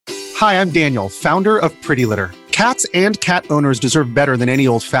Hi, I'm Daniel, founder of Pretty Litter. Cats and cat owners deserve better than any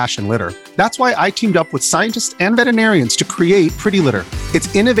old-fashioned litter. That's why I teamed up with scientists and veterinarians to create Pretty Litter.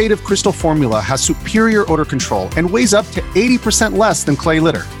 Its innovative crystal formula has superior odor control and weighs up to 80% less than clay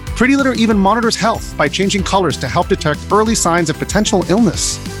litter. Pretty Litter even monitors health by changing colors to help detect early signs of potential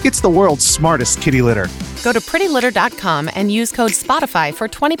illness. It's the world's smartest kitty litter. Go to prettylitter.com and use code SPOTIFY for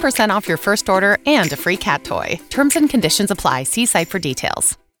 20% off your first order and a free cat toy. Terms and conditions apply. See site for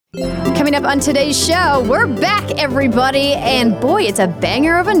details. Coming up on today's show, we're back, everybody, and boy, it's a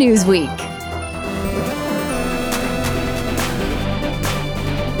banger of a news week.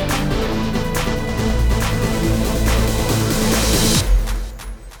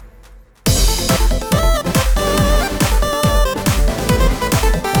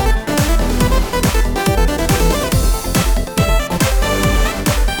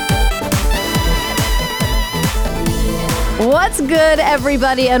 What's good,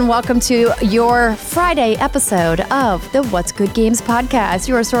 everybody, and welcome to your Friday episode of the What's Good Games podcast,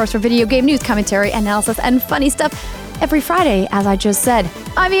 your source for video game news, commentary, analysis, and funny stuff every Friday, as I just said.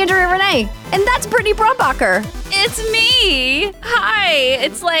 I'm Andrea Renee, and that's Brittany Brombacher. It's me! Hi!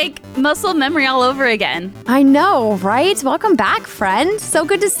 It's like muscle memory all over again. I know, right? Welcome back, friend. So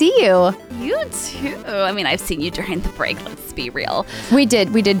good to see you. You too. I mean, I've seen you during the break, let's be real. We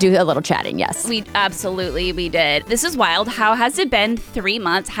did do a little chatting, yes. We did. This is wild. How has it been 3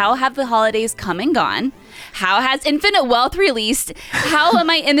 months? How have the holidays come and gone? How has Infinite Wealth released? How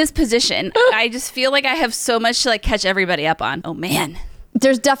am I in this position? I just feel like I have so much to catch everybody up on. Oh man.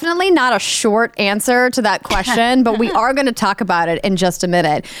 There's definitely not a short answer to that question, but we are going to talk about it in just a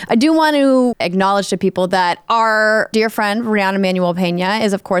minute. I do want to acknowledge to people that our dear friend, Rihanna Manuel Pena,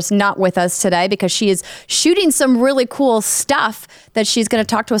 is, of course, not with us today because she is shooting some really cool stuff that she's going to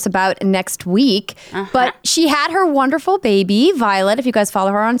talk to us about next week. But she had her wonderful baby, Violet. If you guys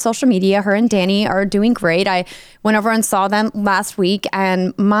follow her on social media, her and Danny are doing great. I went over and saw them last week,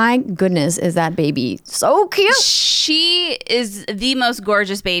 and my goodness, is that baby so cute. She is the most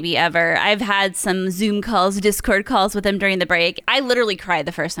gorgeous baby ever. I've had some Zoom calls, Discord calls with them during the break. I literally cried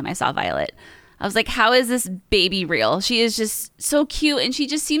the first time I saw Violet. I was like, how is this baby real? She is just so cute, and she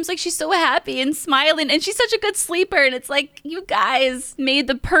just seems like she's so happy and smiling, and she's such a good sleeper, and it's like, you guys made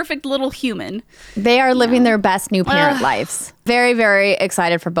the perfect little human. They are living their best new parent lives. Very, very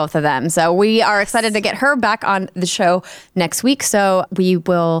excited for both of them. So we are excited to get her back on the show next week. So we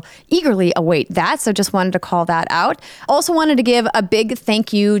will eagerly await that. So just wanted to call that out. Also wanted to give a big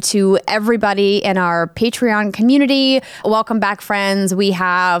thank you to everybody in our Patreon community. Welcome back, friends. We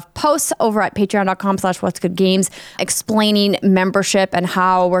have posts over at patreon.com/whatsgoodgames explaining membership and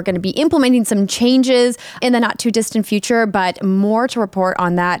how we're going to be implementing some changes in the not too distant future, but more to report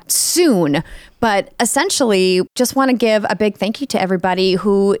on that soon. But essentially, just want to give a big thank you to everybody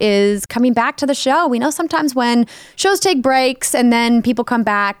who is coming back to the show. We know sometimes when shows take breaks and then people come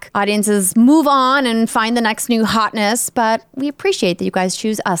back, audiences move on and find the next new hotness. But we appreciate that you guys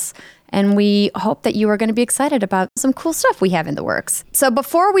choose us. And we hope that you are going to be excited about some cool stuff we have in the works. So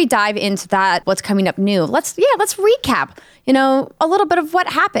before we dive into that, what's coming up new, let's recap, a little bit of what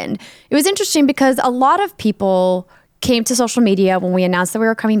happened. It was interesting because a lot of people came to social media when we announced that we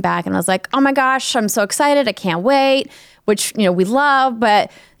were coming back, and I was like, oh my gosh, I'm so excited, I can't wait, which, we love,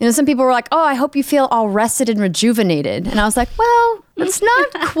 but, some people were like, oh, I hope you feel all rested and rejuvenated. And I was like, well, it's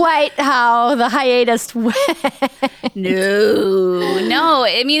not quite how the hiatus went. No.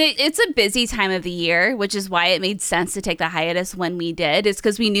 I mean, it's a busy time of the year, which is why it made sense to take the hiatus when we did. It's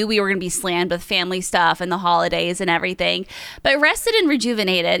because we knew we were going to be slammed with family stuff and the holidays and everything. But rested and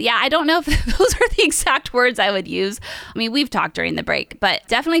rejuvenated, yeah, I don't know if those are the exact words I would use. I mean, we've talked during the break, but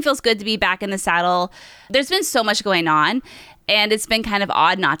definitely feels good to be back in the saddle. There's been so much going on. And it's been kind of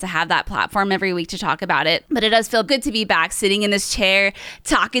odd not to have that platform every week to talk about it. But it does feel good to be back sitting in this chair,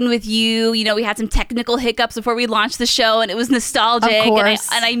 talking with you. We had some technical hiccups before we launched the show, and it was nostalgic. Of course.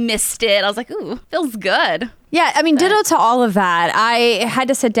 And I missed it. I was like, ooh, feels good. Yeah, I mean, ditto to all of that. I had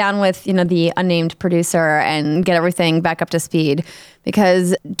to sit down with, the unnamed producer and get everything back up to speed.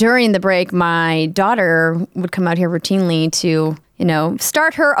 Because during the break, my daughter would come out here routinely to,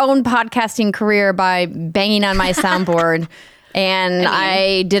 start her own podcasting career by banging on my soundboard. And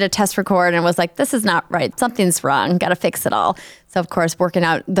I did a test record and was like, this is not right. Something's wrong. Got to fix it all. So, of course, working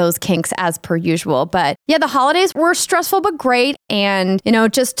out those kinks as per usual. But yeah, the holidays were stressful but great. And,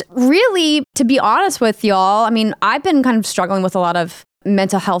 just really, to be honest with y'all, I mean, I've been kind of struggling with a lot of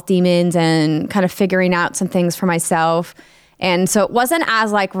mental health demons and kind of figuring out some things for myself. And so it wasn't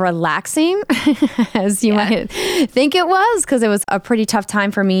as like relaxing as you might think it was, because it was a pretty tough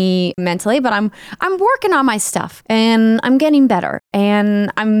time for me mentally, but I'm working on my stuff and I'm getting better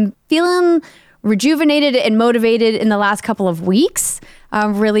and I'm feeling rejuvenated and motivated in the last couple of weeks.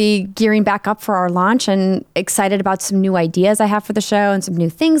 Really gearing back up for our launch and excited about some new ideas I have for the show and some new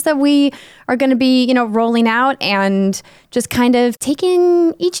things that we are going to be, rolling out, and just kind of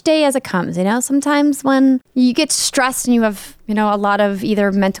taking each day as it comes. Sometimes when you get stressed and you have, a lot of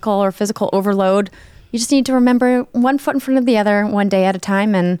either mental or physical overload, you just need to remember one foot in front of the other, one day at a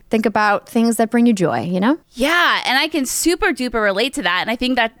time, and think about things that bring you joy, Yeah, and I can super duper relate to that. And I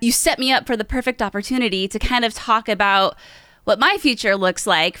think that you set me up for the perfect opportunity to kind of talk about what my future looks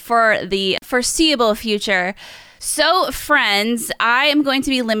like for the foreseeable future. So, friends, I am going to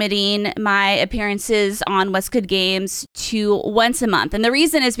be limiting my appearances on What's Good Games to once a month. And the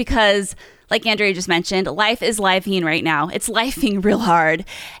reason is because, like Andrea just mentioned, life is lifing right now. It's lifing real hard.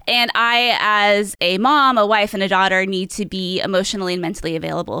 And I, as a mom, a wife, and a daughter, need to be emotionally and mentally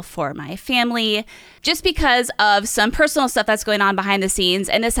available for my family, just because of some personal stuff that's going on behind the scenes.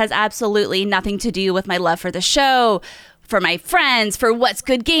 And this has absolutely nothing to do with my love for the show, for my friends, for What's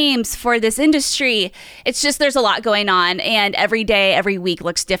Good Games, for this industry. It's just there's a lot going on, and every day, every week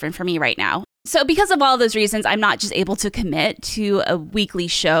looks different for me right now. So because of all those reasons, I'm not just able to commit to a weekly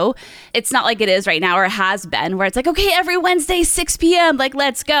show. It's not like it is right now, or it has been, where it's like, okay, every Wednesday, 6 p.m., like,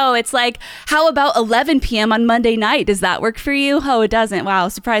 let's go. It's like, how about 11 p.m. on Monday night? Does that work for you? Oh, it doesn't. Wow,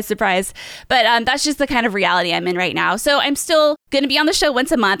 surprise, surprise. But that's just the kind of reality I'm in right now. So I'm still going to be on the show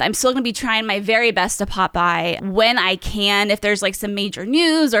once a month. I'm still going to be trying my very best to pop by when I can. If there's like some major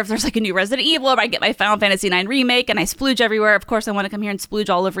news, or if there's like a new Resident Evil, or I get my Final Fantasy IX remake and I splooge everywhere, of course I want to come here and splooge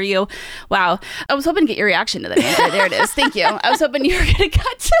all over you. Wow. I was hoping to get your reaction to that, Andrea. There it is. Thank you. I was hoping you were going to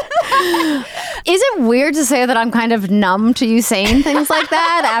cut to Is it weird to say that I'm kind of numb to you saying things like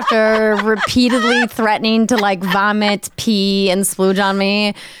that after repeatedly threatening to like vomit, pee, and splooge on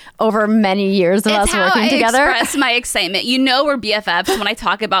me over many years of us working together? It's how I express my excitement. We're BFFs when I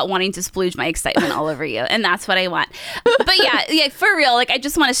talk about wanting to splooge my excitement all over you, and that's what I want. But yeah, for real, like, I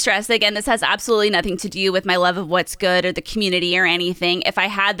just want to stress, again, this has absolutely nothing to do with my love of What's Good or the community or anything. If I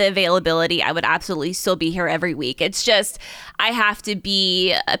had the availability, I would absolutely still be here every week. It's just, I have to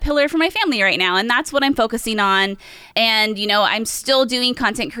be a pillar for my family right now, and that's what I'm focusing on. And, I'm still doing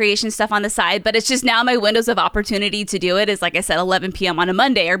content creation stuff on the side, but it's just now my windows of opportunity to do it is, like I said, 11 p.m. on a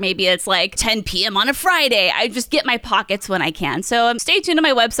Monday, or maybe it's like 10 p.m. on a Friday. I just get my pockets when I can. So stay tuned to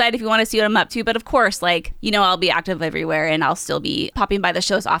my website if you want to see what I'm up to. But of course, I'll be active everywhere, and I'll still be popping by the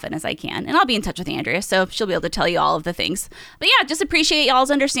show as often as I can. And I'll be in touch with Andrea, so she'll be able to tell you all of the things. But yeah, just appreciate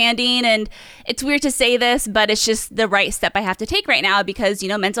y'all's understanding. And it's weird to say this, but it's just the right step I have to take right now because,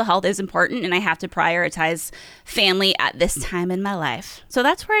 mental health is important, and I have to prioritize family at this time in my life. So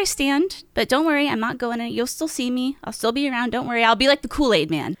that's where I stand. But don't worry, I'm not going in. You'll still see me. I'll still be around. Don't worry. I'll be like the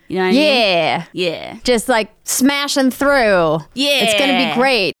Kool-Aid man. You know what I mean? Yeah. Just like smashing through. Yeah. It's going to be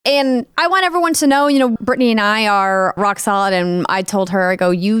great. And I want everyone to know, Brittany and I are rock solid. And I told her, I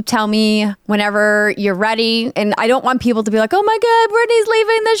go, you tell me whenever you're ready. And I don't want people to be like, oh my God, Brittany's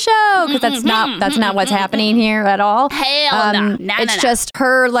leaving the show. Because that's not what's happening here at all. Hell no. It's just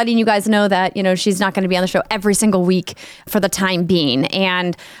her letting you guys know that, she's not going to be on the show every single week for the time being.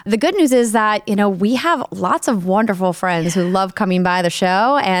 And the good news is that, we have lots of wonderful friends who love coming by the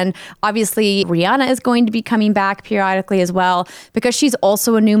show. And obviously Rihanna is going to be coming back periodically as well, because she's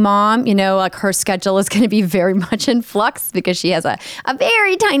also a new mom. Like her schedule is going to be very much in flux because she has a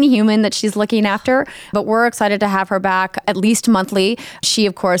very tiny human that she's looking after. But we're excited to have her back at least monthly. She,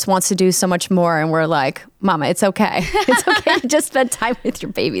 of course, wants to do so much more. And we're like, Mama, it's okay. It's okay to just spend time with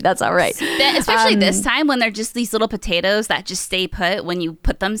your baby. That's all right. Especially this time when they're just these little potatoes that just stay put when you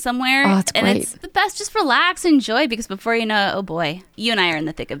put them somewhere. Oh, it's and great. It's the best. Just relax, enjoy, because before you know it, oh boy, you and I are in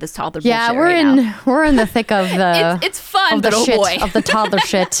the thick of this toddler bullshit right now. We're in the thick of the it's fun, of the but oh shit, boy. of the toddler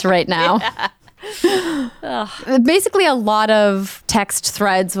shit right now. Basically a lot of text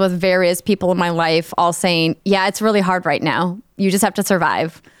threads with various people in my life all saying, yeah, it's really hard right now. You just have to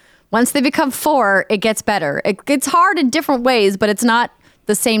survive. Once they become 4, it gets better. It gets hard in different ways, but it's not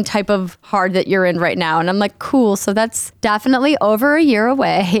the same type of hard that you're in right now. And I'm like, cool. So that's definitely over a year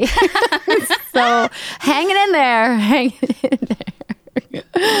away. So hanging in there.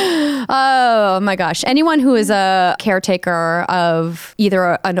 Oh my gosh. Anyone who is a caretaker of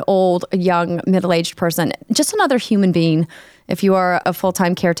either an old, young, middle-aged person, just another human being, if you are a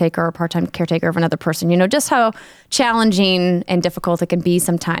full-time caretaker or part-time caretaker of another person, you know just how challenging and difficult it can be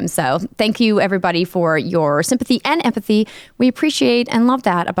sometimes. So thank you, everybody, for your sympathy and empathy. We appreciate and love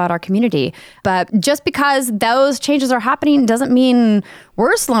that about our community. But just because those changes are happening doesn't mean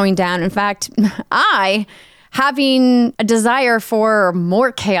we're slowing down. In fact, having a desire for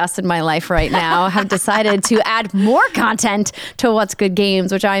more chaos in my life right now, have decided to add more content to What's Good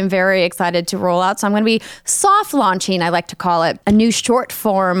Games, which I'm very excited to roll out. So I'm going to be soft launching, I like to call it, a new short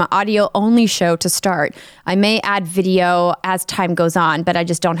form audio only show to start. I may add video as time goes on, but I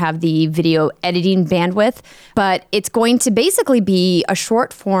just don't have the video editing bandwidth. But it's going to basically be a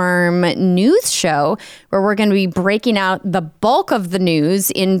short form news show where we're going to be breaking out the bulk of the news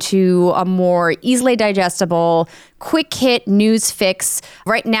into a more easily digestible, quick hit news fix.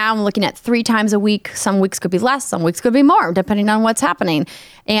 Right now, I'm looking at 3 times a week. Some weeks could be less, some weeks could be more, depending on what's happening.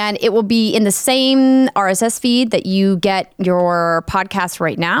 And it will be in the same RSS feed that you get your podcast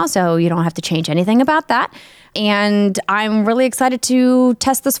right now, so you don't have to change anything about that. And I'm really excited to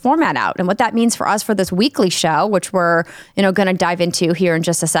test this format out. And what that means for us for this weekly show, which we're going to dive into here in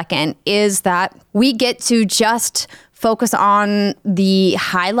just a second, is that we get to just focus on the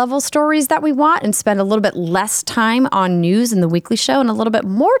high-level stories that we want and spend a little bit less time on news in the weekly show and a little bit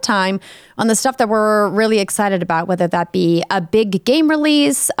more time on the stuff that we're really excited about, whether that be a big game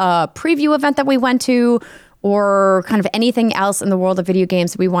release, a preview event that we went to, or kind of anything else in the world of video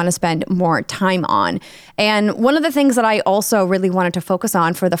games we want to spend more time on. And one of the things that I also really wanted to focus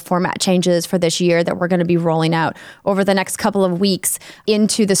on for the format changes for this year that we're going to be rolling out over the next couple of weeks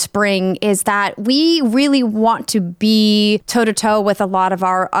into the spring is that we really want to be toe-to-toe with a lot of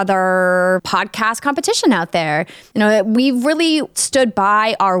our other podcast competition out there. We've really stood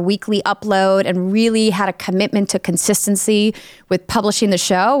by our weekly upload and really had a commitment to consistency with publishing the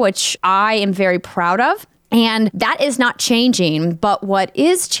show, which I am very proud of. And that is not changing. But what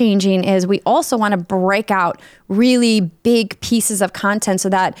is changing is we also want to break out really big pieces of content so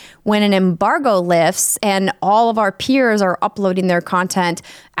that when an embargo lifts and all of our peers are uploading their content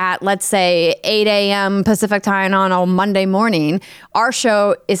at, let's say, 8 a.m. Pacific time on a Monday morning, our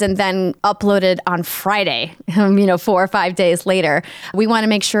show isn't then uploaded on Friday, 4 or 5 days later. We want to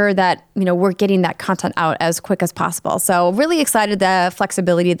make sure that, we're getting that content out as quick as possible. So really excited the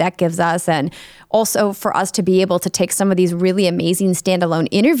flexibility that gives us, and also for us to be able to take some of these really amazing standalone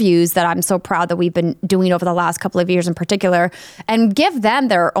interviews that I'm so proud that we've been doing over the last couple of years in particular, and give them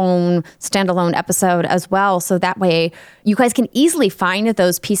their own standalone episode as well. So that way you guys can easily find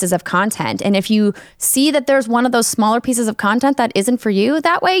those pieces of content. And if you see that there's one of those smaller pieces of content that isn't for you,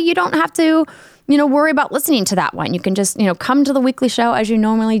 that way you don't have to, worry about listening to that one. You can just, come to the weekly show as you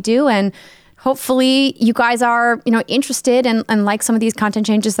normally do, and hopefully you guys are, interested and like some of these content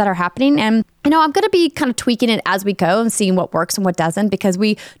changes that are happening. And I'm going to be kind of tweaking it as we go and seeing what works and what doesn't, because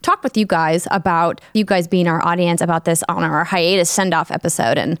we talked with you guys about you guys being our audience about this on our hiatus send-off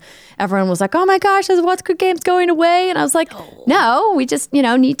episode. And everyone was like, oh my gosh, is What's Good Games going away? And I was like, no, we just,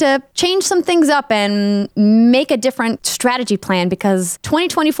 need to change some things up and make a different strategy plan, because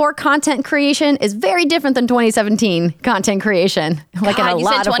 2024 content creation is very different than 2017 content creation. Like God, in a you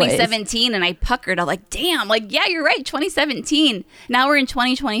lot said of 2017 ways. And I puckered. I'm like, damn, yeah, you're right. 2017. Now we're in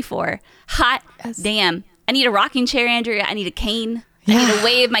 2024. Hot damn. I need a rocking chair, Andrea. I need a cane. Yeah. I need to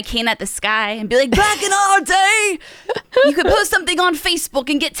wave my cane at the sky and be like, back in our day, you could post something on Facebook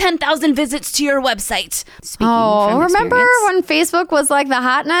and get 10,000 visits to your website. Speaking from remember experience. when Facebook was like the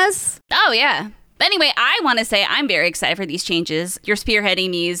hotness? Oh, yeah. But anyway, I want to say I'm very excited for these changes. You're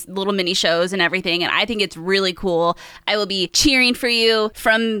spearheading these little mini shows and everything, and I think it's really cool. I will be cheering for you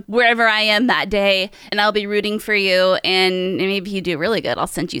from wherever I am that day, and I'll be rooting for you. And maybe if you do really good, I'll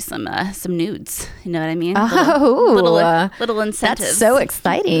send you some nudes. You know what I mean? Little incentives. That's so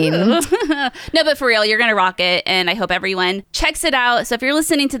exciting. No, but for real, you're going to rock it, and I hope everyone checks it out. So if you're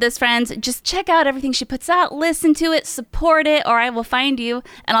listening to this, friends, just check out everything she puts out, listen to it, support it, or I will find you,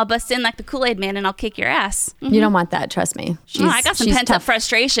 and I'll bust in like the Kool-Aid Man, and I'll kick your ass. Mm-hmm. You don't want that, trust me. I got some pent-up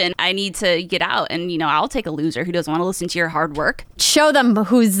frustration I need to get out, and I'll take a loser who doesn't want to listen to your hard work. Show them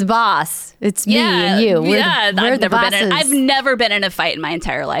who's the boss. It's me and you. I've never been in a fight in my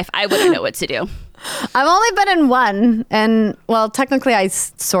entire life. I wouldn't know what to do. I've only been in one, and well, technically I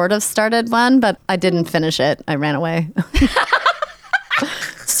sort of started one, but I didn't finish it. I ran away.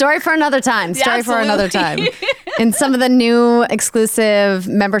 Story for another time. For another time. In some of the new exclusive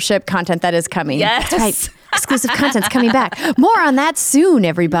membership content that is coming. Yes. That's right. Exclusive content's coming back. More on that soon,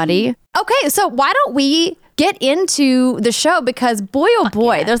 everybody. Okay, so why don't we get into the show because boy, oh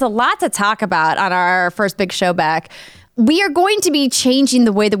boy, there's a lot to talk about on our first big show back. We are going to be changing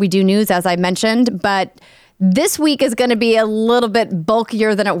the way that we do news, as I mentioned, but this week is going to be a little bit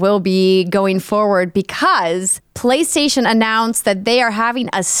bulkier than it will be going forward because PlayStation announced that they are having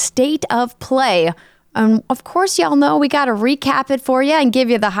a state of play. And of course, y'all know we got to recap it for you and give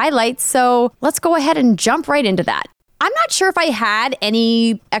you the highlights. So let's go ahead and jump right into that. I'm not sure if I had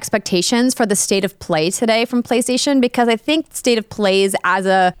any expectations for the state of play today from PlayStation because I think state of plays as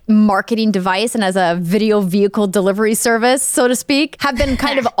a marketing device and as a video vehicle delivery service, so to speak, have been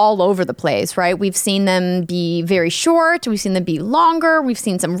kind of all over the place, right? We've seen them be very short. We've seen them be longer. We've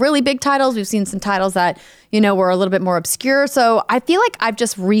seen some really big titles. We've seen some titles that, were a little bit more obscure. So I feel like I've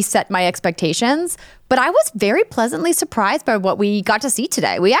just reset my expectations. But I was very pleasantly surprised by what we got to see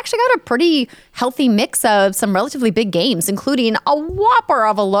today. We actually got a pretty healthy mix of some relatively big games, including a whopper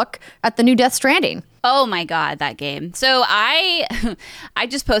of a look at the new Death Stranding. Oh my God, that game. So I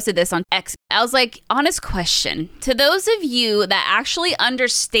just posted this on X. I was like, honest question. To those of you that actually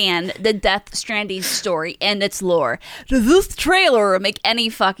understand the Death Stranding story and its lore, does this trailer make any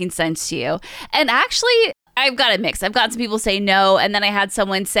fucking sense to you? And actually, I've got it mixed. I've got some people say no, and then I had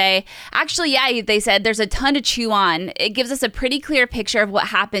someone say, actually, yeah, they said there's a ton to chew on. It gives us a pretty clear picture of what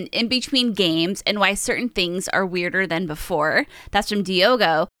happened in between games and why certain things are weirder than before. That's from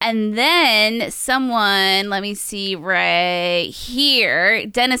Diogo. And then someone, let me see right here,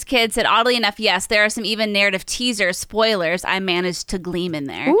 Dennis Kidd said, oddly enough, yes, there are some even narrative teaser spoilers I managed to glean in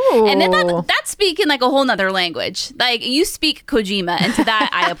there. Ooh. And then that's speaking like a whole nother language. Like, you speak Kojima, and to that,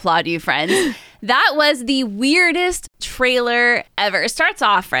 I applaud you, friends. That was the weirdest trailer ever. It starts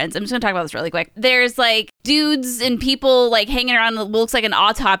off, friends, I'm just gonna talk about this really quick. There's like dudes and people like hanging around what looks like an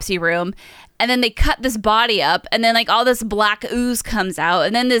autopsy room. And then they cut this body up, and then like all this black ooze comes out,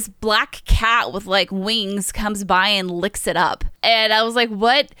 and then this black cat with like wings comes by and licks it up. And I was like,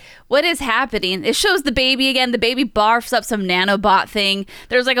 what is happening? It shows the baby again. The baby barfs up some nanobot thing.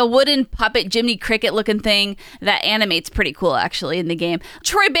 There's like a wooden puppet Jiminy Cricket looking thing that animates pretty cool actually in the game.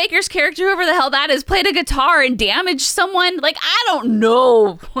 Troy Baker's character, whoever the hell that is, played a guitar and damaged someone. Like, I don't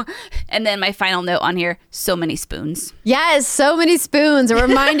know. And then my final note on here, so many spoons. Yes, so many spoons. It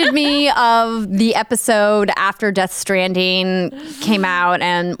reminded me of the episode after Death Stranding came out,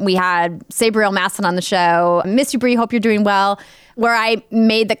 and we had Sabriel Masson on the show. Miss you, Brie. Hope you're doing well. Where I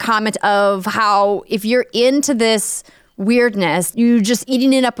made the comment of how if you're into this weirdness, you're just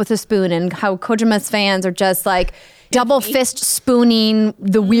eating it up with a spoon, and how Kojima's fans are just like double fist spooning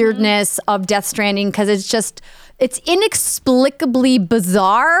the weirdness of Death Stranding because it's inexplicably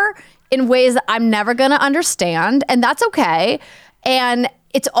bizarre in ways that I'm never going to understand, and that's okay. And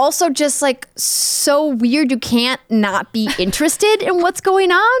it's also just like so weird you can't not be interested in what's going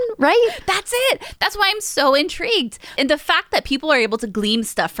on, right? That's it. That's why I'm so intrigued. And the fact that people are able to glean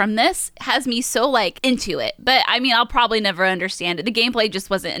stuff from this has me so like into it. But I mean, I'll probably never understand it. The gameplay just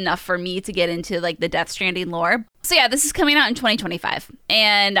wasn't enough for me to get into like the Death Stranding lore. So yeah, this is coming out in 2025,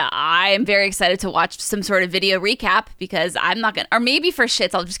 and I'm very excited to watch some sort of video recap because I'm not gonna, or maybe for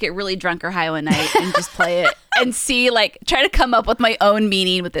shits, I'll just get really drunk or high one night and just play it and see, like, try to come up with my own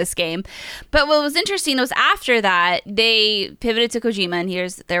meaning with this game. But what was interesting was after that, they pivoted to Kojima, and he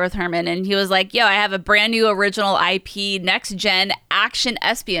was there with Herman, and he was like, yo, I have a brand new original IP, next gen action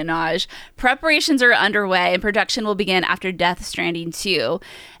espionage. Preparations are underway, and production will begin after Death Stranding 2.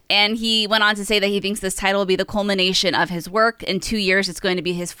 And he went on to say that he thinks this title will be the culmination of his work. In 2 years, it's going to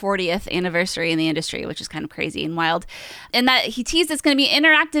be his 40th anniversary in the industry, which is kind of crazy and wild. And that he teased it's going to be an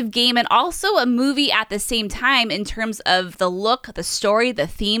interactive game and also a movie at the same time in terms of the look, the story, the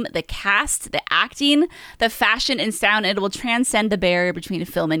theme, the cast, the acting, the fashion and sound. And it will transcend the barrier between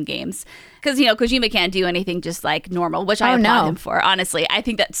film and games. Because, Kojima can't do anything just like normal, which I applaud him for. Honestly, I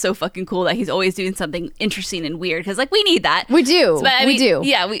think that's so fucking cool that he's always doing something interesting and weird. Because, like, we need that. We do. We do.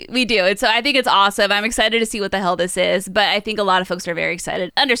 Yeah, we do. And so I think it's awesome. I'm excited to see what the hell this is. But I think a lot of folks are very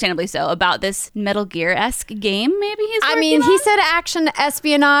excited, understandably so, about this Metal Gear-esque game maybe he's working on. He said action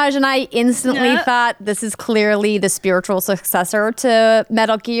espionage, and I instantly thought this is clearly the spiritual successor to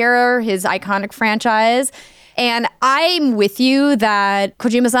Metal Gear, his iconic franchise. And I'm with you that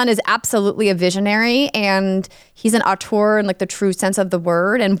Kojima-san is absolutely a visionary, and he's an auteur in like the true sense of the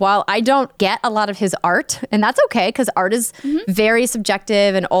word. And while I don't get a lot of his art, and that's okay because art is very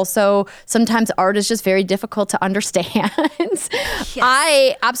subjective, and also sometimes art is just very difficult to understand. Yes.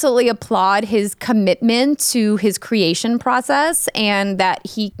 I absolutely applaud his commitment to his creation process, and that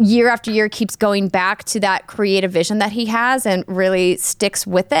he year after year keeps going back to that creative vision that he has and really sticks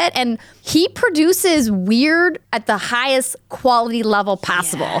with it. And he produces weird rendered at the highest quality level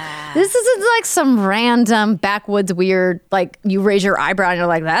possible. Yeah. This isn't like some random backwoods weird, like you raise your eyebrow and you're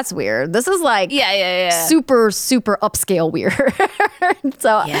like, that's weird. This is like super, super upscale weird.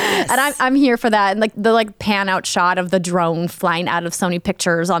 So, and I'm here for that. And like the like pan out shot of the drone flying out of Sony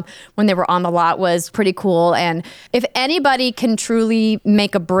Pictures on when they were on the lot was pretty cool. And if anybody can truly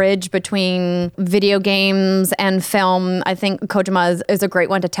make a bridge between video games and film, I think Kojima is a great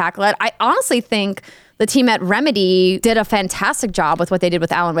one to tackle it. I honestly think the team at Remedy did a fantastic job with what they did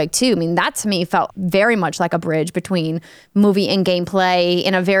with Alan Wake 2. I mean, that to me felt very much like a bridge between movie and gameplay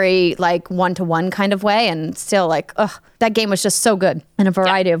in a very like one-to-one kind of way. And still like, that game was just so good in a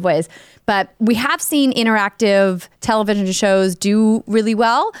variety of ways. But we have seen interactive television shows do really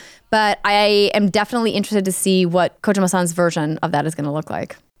well. But I am definitely interested to see what Kojima-san's version of that is going to look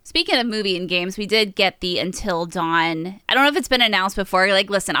like. Speaking of movie and games, we did get the Until Dawn. I don't know if it's been announced before. Like,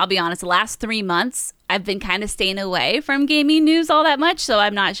 listen, I'll be honest, the last 3 months, I've been kind of staying away from gaming news all that much, so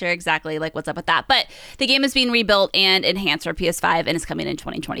I'm not sure exactly like what's up with that. But the game is being rebuilt and enhanced for PS5 and is coming in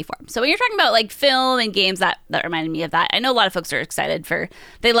 2024. So when you're talking about like film and games, that reminded me of that. I know a lot of folks are excited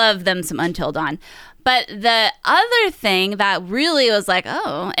they love them some Until Dawn. But the other thing that really was like,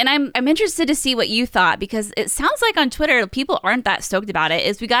 and I'm interested to see what you thought, because it sounds like on Twitter people aren't that stoked about it,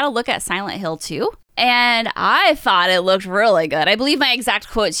 is we got to look at Silent Hill 2. And I thought it looked really good. I believe my exact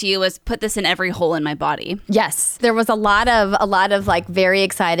quote to you was, "Put this in every hole in my body." Yes, there was a lot of like very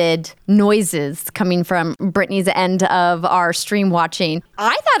excited noises coming from Brittany's end of our stream watching.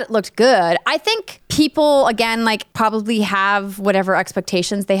 I thought it looked good. I think people, again, like probably have whatever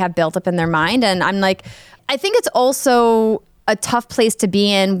expectations they have built up in their mind. And I'm like, I think it's also a tough place to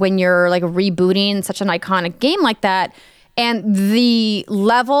be in when you're like rebooting such an iconic game like that. And the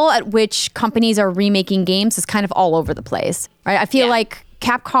level at which companies are remaking games is kind of all over the place, right? I feel like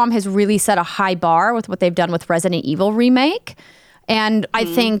Capcom has really set a high bar with what they've done with Resident Evil Remake. And I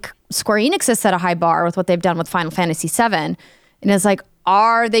think Square Enix has set a high bar with what they've done with Final Fantasy VII. And it's like,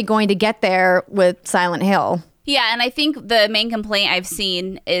 are they going to get there with Silent Hill? Yeah, and I think the main complaint I've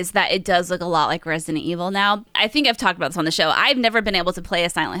seen is that it does look a lot like Resident Evil now. I think I've talked about this on the show. I've never been able to play a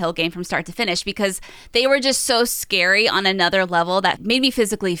Silent Hill game from start to finish because they were just so scary on another level that made me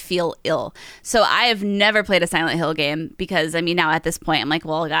physically feel ill. So I have never played a Silent Hill game because, I mean, now at this point, I'm like,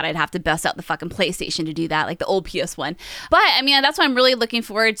 well, God, I'd have to bust out the fucking PlayStation to do that, like the old PS1. But, I mean, that's why I'm really looking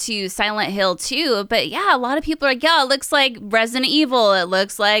forward to Silent Hill 2. But yeah, a lot of people are like, yeah, it looks like Resident Evil. It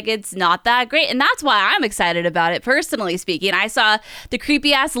looks like it's not that great. And that's why I'm excited about it, personally speaking. I saw the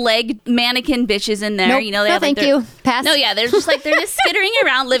creepy ass leg mannequin bitches in there. Nope. You know, they no, have like thank you. Pass. No, yeah, they're just skittering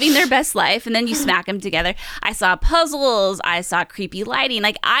around, living their best life, and then you smack them together. I saw puzzles. I saw creepy lighting.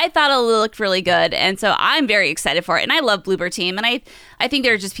 Like, I thought it looked really good, and so I'm very excited for it. And I love Bloober Team, and I think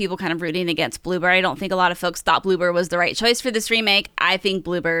there are just people kind of rooting against Bloober. I don't think a lot of folks thought Bloober was the right choice for this remake. I think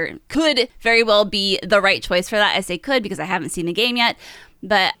Bloober could very well be the right choice for that. I say could because I haven't seen the game yet.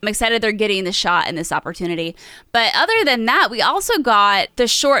 But I'm excited they're getting the shot and this opportunity. But other than that, we also got the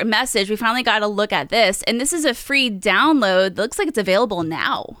short message. We finally got a look at this. And this is a free download. Looks like it's available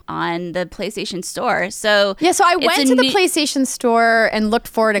now on the PlayStation Store. So yeah, so I went to the PlayStation Store and looked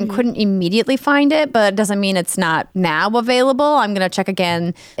for it and couldn't immediately find it. But it doesn't mean it's not now available. I'm going to check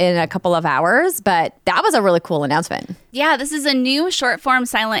again in a couple of hours. But that was a really cool announcement. Yeah, this is a new short-form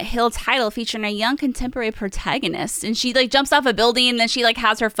Silent Hill title featuring a young contemporary protagonist. And she jumps off a building and then she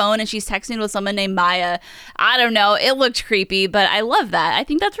has her phone and she's texting with someone named Maya. I don't know. It looked creepy, but I love that. I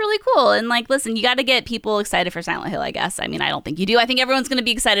think that's really cool. And listen, you got to get people excited for Silent Hill, I guess. I mean, I don't think you do. I think everyone's going to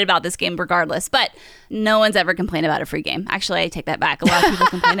be excited about this game regardless, but no one's ever complained about a free game. Actually, I take that back. A lot of people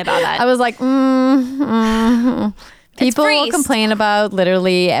complain about that. I was like, People will complain about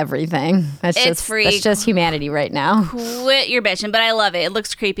literally everything. It's free. That's just humanity right now. Quit your bitching, but I love it. It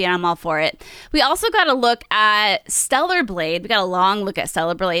looks creepy and I'm all for it. We also got a look at Stellar Blade. We got a long look at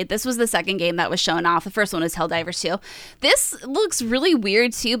Stellar Blade. This was the second game that was shown off. The first one was Helldivers 2. This looks really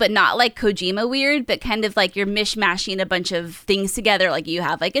weird too, but not like Kojima weird, but kind of like you're mishmashing a bunch of things together. Like you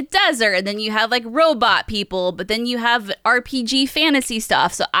have like a desert and then you have like robot people, but then you have RPG fantasy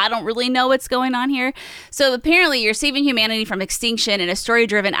stuff. So I don't really know what's going on here. So apparently you're saving humanity from extinction in a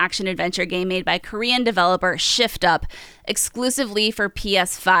story-driven action-adventure game made by Korean developer Shift Up, exclusively for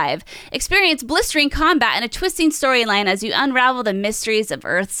PS5. Experience blistering combat and a twisting storyline as you unravel the mysteries of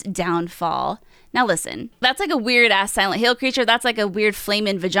Earth's downfall. Now listen, that's like a weird-ass Silent Hill creature. That's like a weird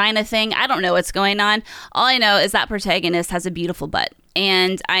flaming vagina thing. I don't know what's going on. All I know is that protagonist has a beautiful butt.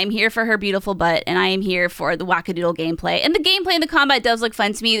 and I'm here for her beautiful butt, and I am here for the wackadoodle gameplay. And the gameplay and the combat does look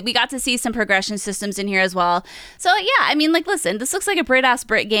fun to me. We got to see some progression systems in here as well. So yeah, I mean, like, listen, this looks like a Brit-ass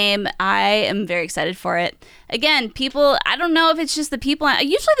Brit game. I am very excited for it. Again, people, I don't know if it's just the people,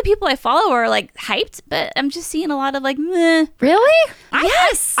 usually the people I follow are like hyped, but I'm just seeing a lot of like, meh. Really?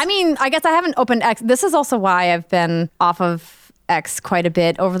 Yes. I mean, I guess I haven't opened X. This is also why I've been off of X quite a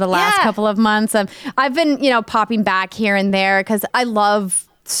bit over the last couple of months. I've been, popping back here and there because I love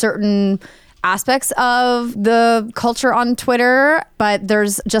certain aspects of the culture on Twitter, but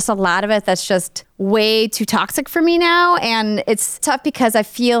there's just a lot of it that's just way too toxic for me now. And it's tough because I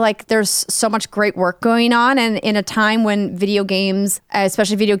feel like there's so much great work going on. And in a time when video games,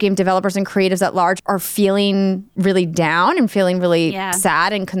 especially video game developers and creatives at large, are feeling really down and feeling really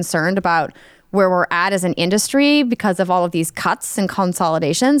sad and concerned about where we're at as an industry because of all of these cuts and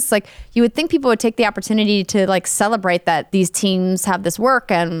consolidations. Like, you would think people would take the opportunity to like celebrate that these teams have this work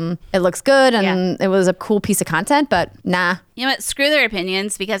and it looks good and it was a cool piece of content, but nah. You know what? Screw their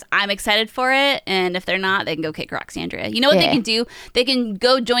opinions, because I'm excited for it. And if they're not, they can go kick Roxandria. You know what they can do? They can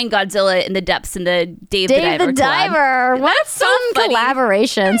go join Godzilla in the depths in the Dave the Diver. What a fun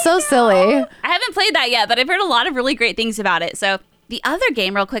collaboration. So silly. I haven't played that yet, but I've heard a lot of really great things about it. So the other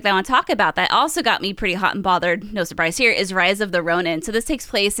game, real quick, that I want to talk about that also got me pretty hot and bothered, no surprise here, is Rise of the Ronin. So this takes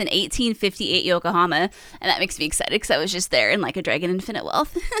place in 1858 Yokohama, and that makes me excited because I was just there in like a Dragon Infinite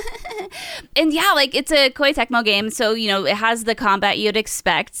Wealth. And yeah, like, it's a Koei Tecmo game, so, it has the combat you'd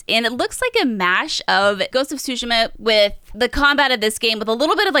expect, and it looks like a mash of Ghost of Tsushima with the combat of this game with a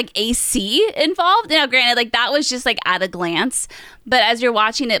little bit of like AC involved. Now, granted, like, that was just like at a glance, but as you're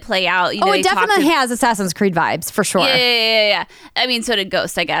watching it play out, it definitely has Assassin's Creed vibes for sure. Yeah. I mean, so did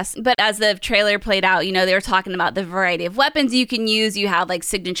Ghost, I guess. But as the trailer played out, they were talking about the variety of weapons you can use. You have like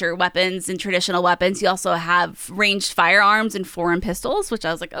signature weapons and traditional weapons. You also have ranged firearms and foreign pistols, which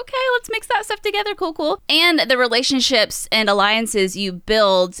I was like, okay, let's mix that stuff together. Cool. And the relationships and alliances you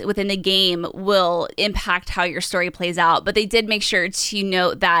build within the game will impact how your story plays out. But they did make sure to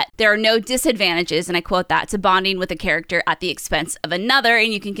note that there are no disadvantages, and I quote that, to bonding with a character at the expense of another,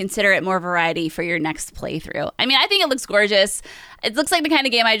 and you can consider it more variety for your next playthrough. I mean, I think it looks gorgeous. It looks like the kind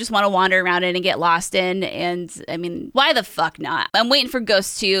of game I just want to wander around in and get lost in. And I mean, why the fuck not? I'm waiting for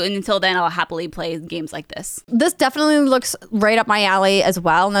Ghost 2, and until then, I'll happily play games like this. This definitely looks right up my alley as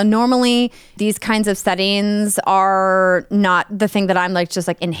well. Now, normally these kinds of settings are not the thing that I'm just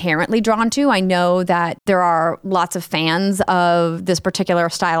inherently drawn to. I know that there are lots of fans of this particular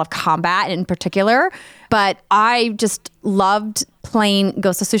style of combat in particular, but I just loved playing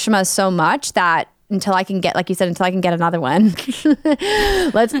Ghost of Tsushima so much that until I can get, like you said, until I can get another one,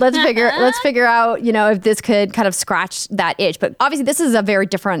 let's figure out, if this could kind of scratch that itch. But obviously, this is a very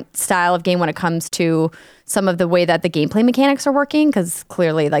different style of game when it comes to some of the way that the gameplay mechanics are working, because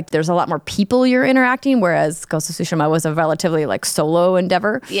clearly, there's a lot more people you're interacting, whereas Ghost of Tsushima was a relatively solo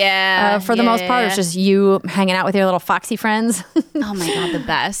endeavor. For the most part, it's just you hanging out with your little foxy friends. Oh my god, the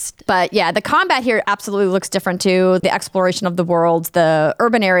best. But yeah, the combat here absolutely looks different too. The exploration of the world, the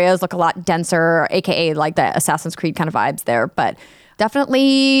urban areas look a lot denser, aka like the Assassin's Creed kind of vibes there. But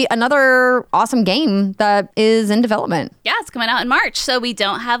definitely another awesome game that is in development. Yeah, it's coming out in March, so we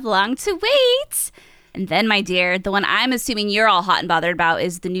don't have long to wait. And then, my dear, the one I'm assuming you're all hot and bothered about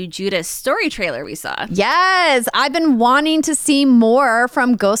is the new Judas story trailer we saw. Yes, I've been wanting to see more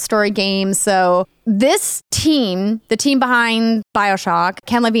from Ghost Story Games. So this team, the team behind BioShock,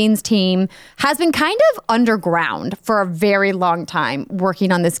 Ken Levine's team, has been kind of underground for a very long time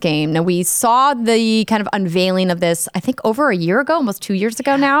working on this game. Now, we saw the kind of unveiling of this, I think, over a year ago, almost 2 years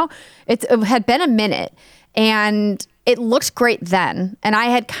ago now. It had been a minute. And it looked great then, and I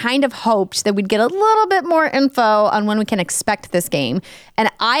had kind of hoped that we'd get a little bit more info on when we can expect this game.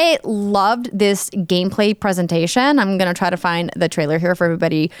 And I loved this gameplay presentation. I'm going to try to find the trailer here for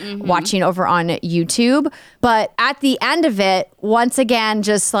everybody watching over on YouTube. But at the end of it, once again,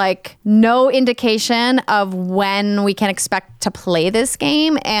 just no indication of when we can expect to play this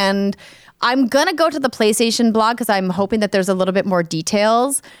game. And I'm going to go to the PlayStation blog because I'm hoping that there's a little bit more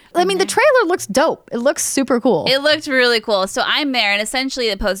details. I mean, the trailer looks dope. It looks super cool. It looked really cool. So I'm there, and essentially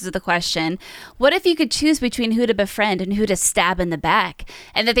it poses the question, what if you could choose between who to befriend and who to stab in the back?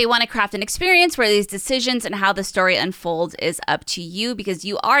 And that they want to craft an experience where these decisions and how the story unfolds is up to you, because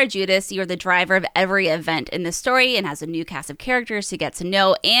you are Judas. You're the driver of every event in the story and has a new cast of characters to get to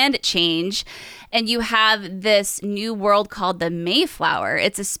know and change. And you have this new world called the Mayflower.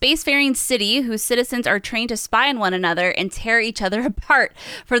 It's a spacefaring city city whose citizens are trained to spy on one another and tear each other apart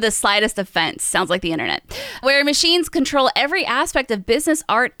for the slightest offense. Sounds like the internet. Where machines control every aspect of business,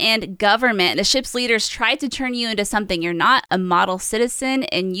 art, and government. The ship's leaders try to turn you into something you're not, a model citizen,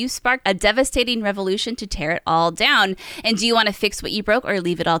 and you spark a devastating revolution to tear it all down. And do you want to fix what you broke or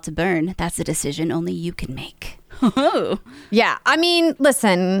leave it all to burn? That's a decision only you can make. Yeah, I mean,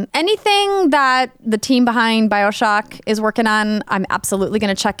 listen, anything that the team behind BioShock is working on, I'm absolutely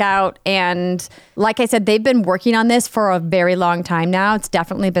going to check out. And like I said, they've been working on this for a very long time now. It's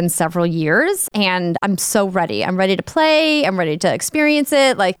definitely been several years. And I'm so ready. I'm ready to play. I'm ready to experience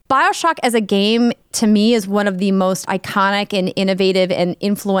it. Like, BioShock as a game, to me, is one of the most iconic and innovative and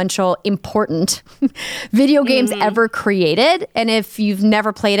influential, important video games ever created. And if you've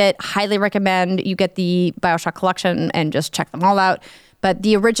never played it, highly recommend you get the BioShock collection and just check them all out. But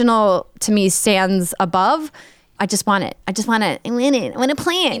the original, to me, stands above. I just want it. I want it. I want to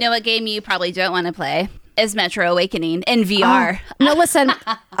play it. You know what game you probably don't want to play? Is Metro Awakening in VR. No, listen,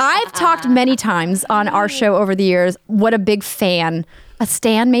 I've talked many times on our show over the years what a big fan, a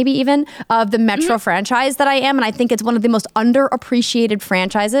stan maybe even, of the Metro franchise that I am. And I think it's one of the most underappreciated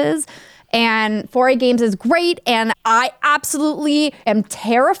franchises. And 4A Games is great, and I absolutely am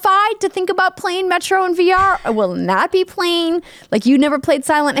terrified to think about playing Metro in VR. I will not be playing. Like, you never played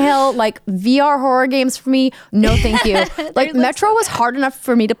Silent Hill. Like, VR horror games for me, no thank you. Like, Metro was hard enough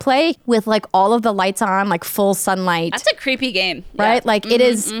for me to play with, like, all of the lights on, like, full sunlight. That's a creepy game. Right? Yeah. Like, it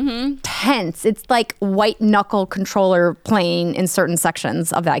is tense. It's like white knuckle controller playing in certain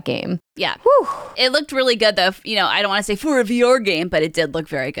sections of that game. Yeah. Whew. It looked really good, though. You know, I don't want to say for a VR game, but it did look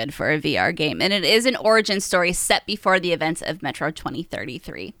very good for a VR game. And it is an origin story set before the events of Metro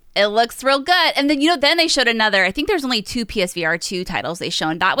 2033. It looks real good. And then, you know, then they showed another, I think there's only 2 PSVR 2 titles they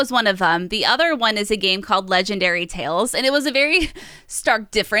shown. That was one of them. The other one is a game called Legendary Tales. And it was a very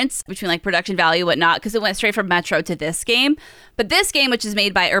stark difference between like production value and whatnot, because it went straight from Metro to this game. But this game, which is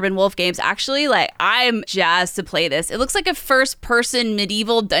made by Urban Wolf Games, actually, like, I'm jazzed to play this. It looks like a first-person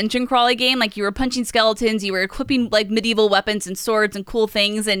medieval dungeon crawler game. Like, you were punching skeletons, you were equipping, like, medieval weapons and swords and cool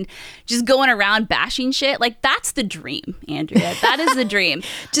things, and just going around bashing shit. Like, that's the dream, Andrea. That is the dream.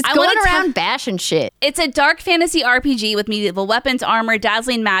 Just going around bashing shit. It's a dark fantasy RPG with medieval weapons, armor,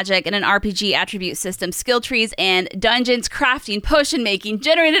 dazzling magic, and an RPG attribute system, skill trees, and dungeons, crafting, potion making,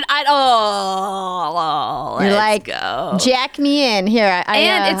 generated You're like, go. Jack me in here.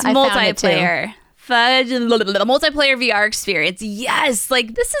 And it's I multiplayer. Multiplayer VR experience. Yes,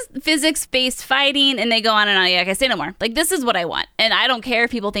 like, this is physics-based fighting, and they go on and on. Yeah, I say no more. Like, this is what I want, and I don't care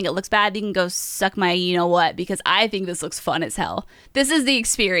if people think it looks bad. You can go suck my you know what, because I think this looks fun as hell. This is the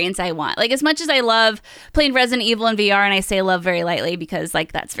experience I want. Like, as much as I love playing Resident Evil in VR, and I say love very lightly because,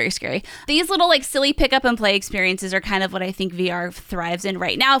 like, that's very scary. These little, like, silly pick up and play experiences are kind of what I think VR thrives in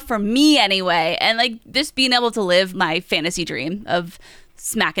right now, for me anyway. And, like, just being able to live my fantasy dream of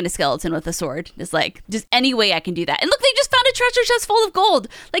smacking a skeleton with a sword is like, just any way I can do that. And look, they just found a treasure chest full of gold.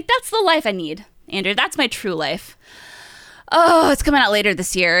 Like, that's the life I need, Andrew. That's my true life. Oh, it's coming out later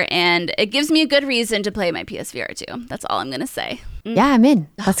this year, and it gives me a good reason to play my PSVR 2. That's all I'm going to say. Yeah, I'm in.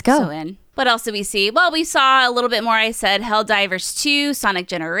 Let's go. So in. What else did we see? Well, we saw a little bit more. I said Helldivers 2, Sonic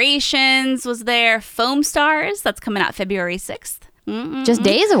Generations was there, Foam Stars, that's coming out February 6th. Just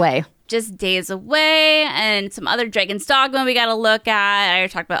days away. Just days away, and some other Dragon's Dogma we got to look at. I already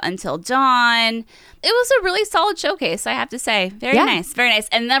talked about Until Dawn. It was a really solid showcase, I have to say. Very nice, very nice.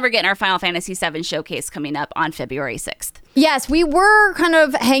 And then we're getting our Final Fantasy VII showcase coming up on February 6th. Yes, we were kind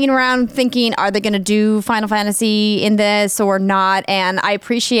of hanging around thinking, are they going to do Final Fantasy in this or not? And I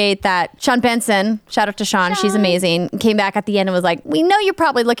appreciate that Sean Benson, shout out to Sean, she's amazing, came back at the end and was like, we know you're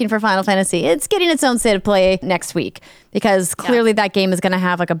probably looking for Final Fantasy. It's getting its own state of play next week, because clearly that game is going to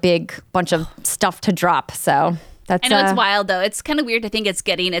have like a big bunch of stuff to drop. So that's, I know it's wild, though. It's kind of weird to think it's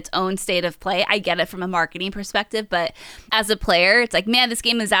getting its own state of play. I get it from a marketing perspective, but as a player, it's like, man, this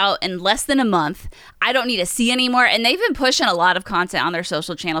game is out in less than a month. I don't need to see anymore. And they've been pushing a lot of content on their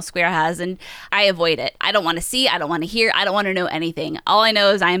social channel, Square has, and I avoid it. I don't want to see, I don't want to hear, I don't want to know anything. All I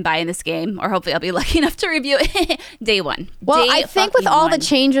know is I am buying this game, or hopefully I'll be lucky enough to review it day one. Well, I think with all the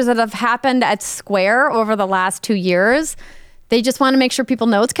changes that have happened at Square over the last 2 years, they just want to make sure people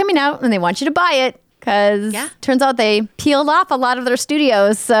know it's coming out and they want you to buy it. Because turns out they peeled off a lot of their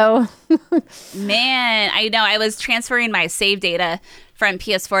studios, so. Man, I know. I was transferring my save data from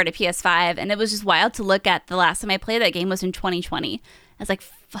PS4 to PS5, and it was just wild to look at. The last time I played that game was in 2020. I was like,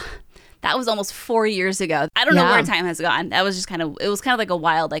 that was almost 4 years ago. I don't know where time has gone. That was just kind of, it was kind of like a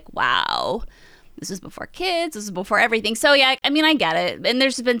wild, like, wow. This was before kids. This was before everything. So yeah, I mean, I get it. And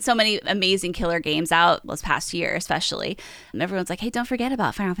there's been so many amazing killer games out this past year, especially. And everyone's like, hey, don't forget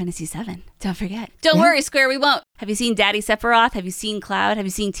about Final Fantasy VII. Don't forget. Don't worry, Square, we won't. Have you seen Daddy Sephiroth? Have you seen Cloud? Have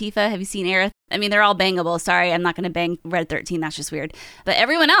you seen Tifa? Have you seen Aerith? I mean, they're all bangable. Sorry, I'm not going to bang Red 13. That's just weird. But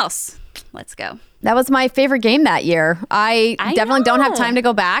everyone else, let's go. That was my favorite game that year. I definitely don't have time to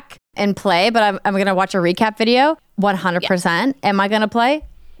go back and play, but I'm going to watch a recap video. 100%. Yeah. Am I going to play?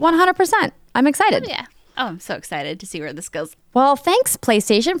 100%. I'm excited. Oh, yeah. Oh, I'm so excited to see where this goes. Well, thanks,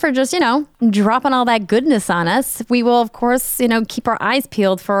 PlayStation, for just, dropping all that goodness on us. We will, of course, keep our eyes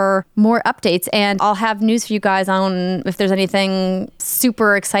peeled for more updates. And I'll have news for you guys on if there's anything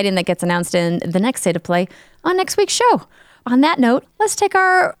super exciting that gets announced in the next State of Play on next week's show. On that note, let's take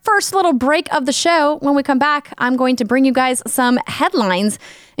our first little break of the show. When we come back, I'm going to bring you guys some headlines,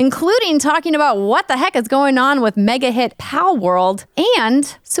 including talking about what the heck is going on with mega hit Palworld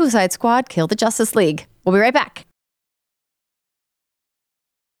and Suicide Squad Kill the Justice League. We'll be right back.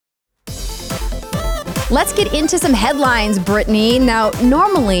 Let's get into some headlines, Brittany. Now,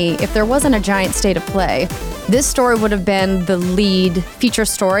 normally, if there wasn't a giant State of Play, this story would have been the lead feature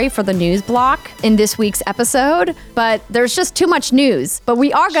story for the news block in this week's episode, but there's just too much news. But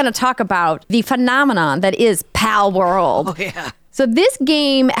we are going to talk about the phenomenon that is Palworld. Oh, yeah. So this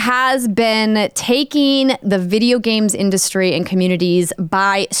game has been taking the video games industry and communities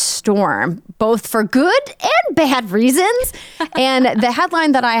by storm, both for good and bad reasons. And the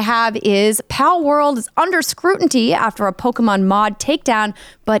headline that I have is Palworld is under scrutiny after a Pokemon mod takedown,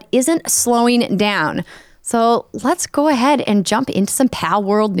 but isn't slowing down. So let's go ahead and jump into some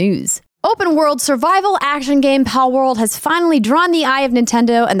Palworld news. Open world survival action game Palworld has finally drawn the eye of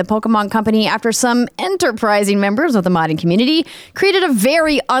Nintendo and the Pokemon Company after some enterprising members of the modding community created a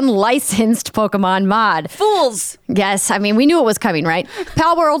very unlicensed Pokemon mod. Fools! Yes, I mean, we knew it was coming, right?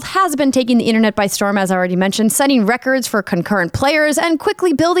 Palworld has been taking the internet by storm, as I already mentioned, setting records for concurrent players and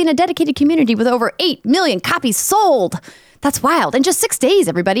quickly building a dedicated community with over 8 million copies sold. That's wild. In just 6 days,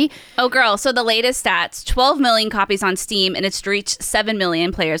 everybody. Oh, girl. So the latest stats, 12 million copies on Steam, and it's reached 7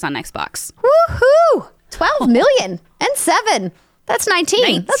 million players on Xbox. Woohoo! 12 million and 7. That's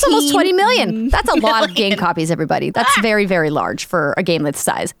 19. That's almost 20 million. That's a lot of game copies, everybody. That's very, very large for a game this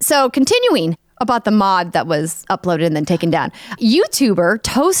size. So continuing about the mod that was uploaded and then taken down. YouTuber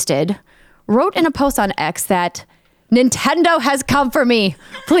Toasted wrote in a post on X that Nintendo has come for me.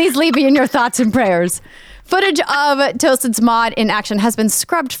 Please leave me in your thoughts and prayers. Footage of Toasted's mod in action has been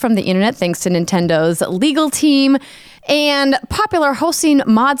scrubbed from the internet thanks to Nintendo's legal team. And popular hosting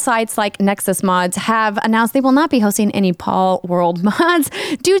mod sites like Nexus Mods have announced they will not be hosting any Palworld mods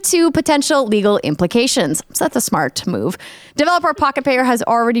due to potential legal implications. So that's a smart move. Developer Pocket Payer has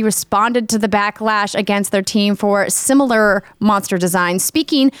already responded to the backlash against their team for similar monster designs.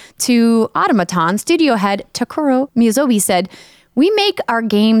 Speaking to Automaton, studio head Takuro Miyazobi said, "We make our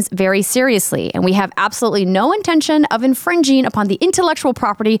games very seriously, and we have absolutely no intention of infringing upon the intellectual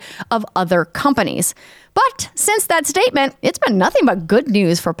property of other companies." But since that statement, it's been nothing but good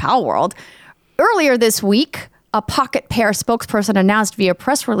news for Palworld. Earlier this week, a Pocket Pair spokesperson announced via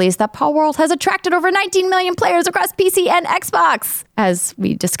press release that Palworld has attracted over 19 million players across PC and Xbox, as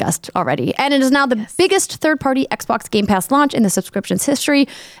we discussed already. And it is now the biggest third-party Xbox Game Pass launch in the subscription's history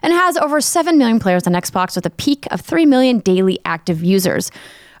and has over 7 million players on Xbox with a peak of 3 million daily active users.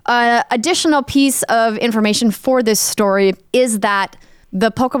 Additional piece of information for this story is that the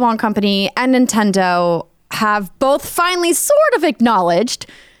Pokemon Company and Nintendo have both finally sort of acknowledged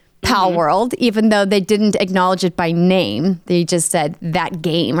Palworld, even though they didn't acknowledge it by name. They just said that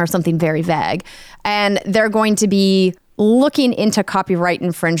game or something very vague. And they're going to be looking into copyright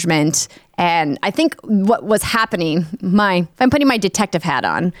infringement. And I think what was happening, if I'm putting my detective hat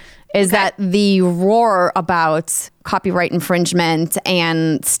on, is that the roar about copyright infringement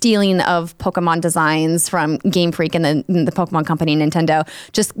and stealing of Pokemon designs from Game Freak and the Pokemon Company and Nintendo,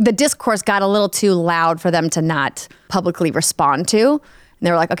 just the discourse got a little too loud for them to not publicly respond to. And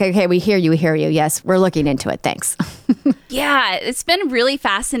they were like, okay, we hear you. Yes, we're looking into it. Thanks. Yeah, it's been really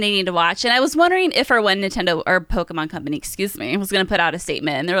fascinating to watch. And I was wondering if or when Nintendo or Pokemon Company, was going to put out a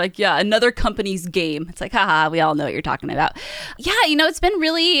statement. And they're like, yeah, another company's game. It's like, haha, we all know what you're talking about. Yeah, it's been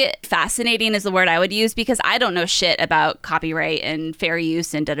really fascinating is the word I would use because I don't know shit about copyright and fair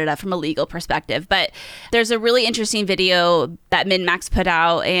use and da-da-da from a legal perspective. But there's a really interesting video that MinMax put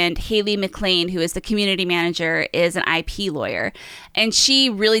out. And Haley McLean, who is the community manager, is an IP lawyer. And she she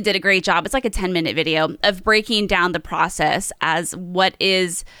really did a great job. It's like a 10-minute video of breaking down the process as what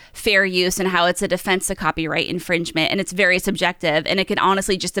is fair use and how it's a defense to copyright infringement. And it's very subjective. And it can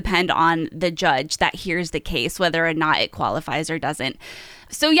honestly just depend on the judge that hears the case, whether or not it qualifies or doesn't.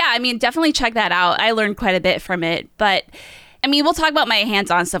 So yeah, I mean, definitely check that out. I learned quite a bit from it. But I mean, we'll talk about my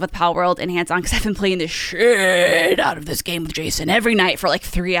hands-on stuff with Palworld and hands-on because I've been playing the shit out of this game with Jason every night for like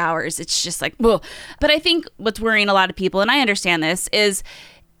 3 hours. It's just like, whoa. But I think what's worrying a lot of people, and I understand this, is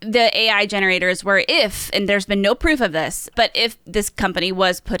the AI generators were and there's been no proof of this, but if this company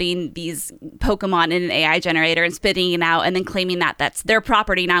was putting these Pokemon in an AI generator and spitting it out and then claiming that that's their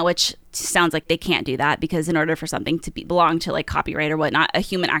property now, which sounds like they can't do that because in order for something to belong to like copyright or whatnot, a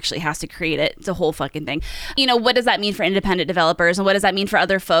human actually has to create it. It's a whole fucking thing. You know, what does that mean for independent developers and what does that mean for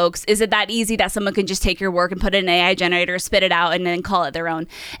other folks? Is it that easy that someone can just take your work and put it in an AI generator, spit it out, and then call it their own?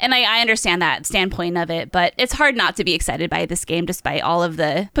 And I understand that standpoint of it, but it's hard not to be excited by this game despite all of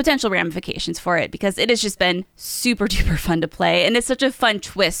the potential ramifications for it because it has just been super duper fun to play and it's such a fun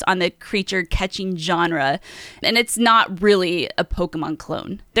twist on the creature catching genre. And it's not really a Pokemon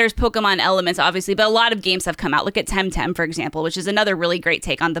clone. There's Pokemon elements, obviously, but a lot of games have come out. Look at Temtem, for example, which is another really great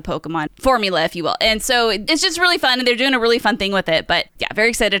take on the Pokemon formula, if you will. And so it's just really fun, and they're doing a really fun thing with it. But yeah, very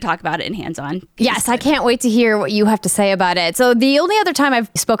excited to talk about it in hands-on. Yes, I can't wait to hear what you have to say about it. So the only other time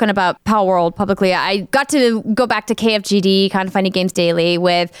I've spoken about Palworld publicly, I got to go back to KFGD, Kind of Funny Games Daily,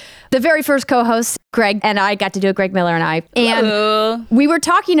 with the very first co-host, Greg, and I got to do it, Greg Miller and I. And we were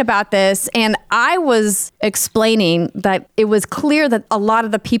talking about this, and I was explaining that it was clear that a lot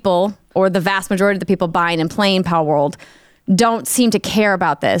of the people, or the vast majority of the people buying and playing Palworld, don't seem to care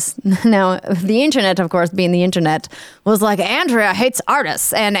about this. Now, the internet, of course, being the internet, was like, Andrea hates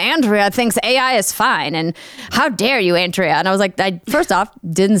artists, and Andrea thinks AI is fine, and how dare you, Andrea? And I was like, I first off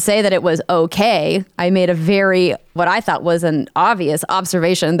didn't say that it was okay. I made a very, what I thought was an obvious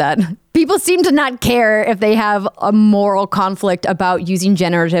observation that people seem to not care if they have a moral conflict about using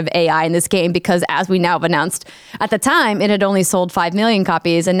generative AI in this game, because as we now have announced, at the time, it had only sold 5 million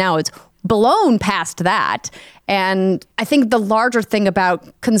copies, and now it's blown past that. And I think the larger thing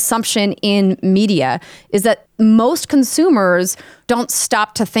about consumption in media is that most consumers don't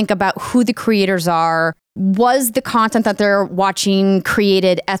stop to think about who the creators are. Was the content that they're watching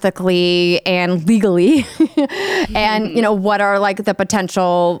created ethically and legally? And, you know, what are like the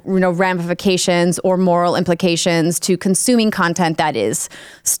potential, you know, ramifications or moral implications to consuming content that is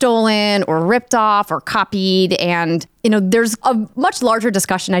stolen or ripped off or copied? And, you know, there's a much larger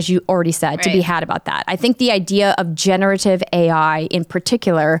discussion, as you already said, to be had about that. I think the idea of generative AI in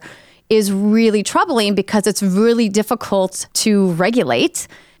particular is really troubling because it's really difficult to regulate.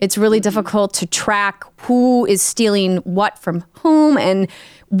 It's really difficult to track who is stealing what from whom and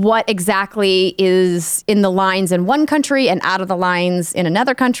what exactly is in the lines in one country and out of the lines in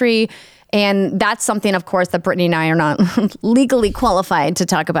another country. And that's something, of course, that Brittany and I are not legally qualified to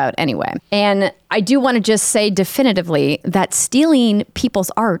talk about anyway. And I do want to just say definitively that stealing people's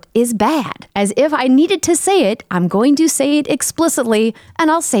art is bad. As if I needed to say it, I'm going to say it explicitly,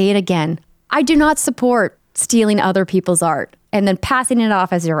 and I'll say it again. I do not support stealing other people's art and then passing it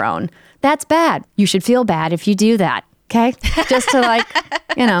off as your own. That's bad. You should feel bad if you do that. Okay? Just to like,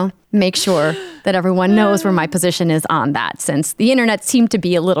 you know, make sure that everyone knows where my position is on that, since the internet seemed to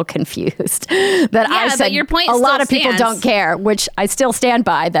be a little confused. That I said but your point a lot still of people stands. don't care, which I still stand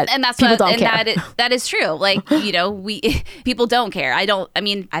by, that and that's people what, don't and care. that is true. Like, you know, people don't care. I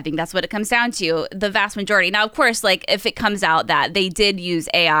think that's what it comes down to. The vast majority. Now, of course, like if it comes out that they did use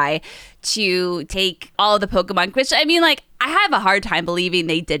AI to take all of the Pokemon, which I mean, like, I have a hard time believing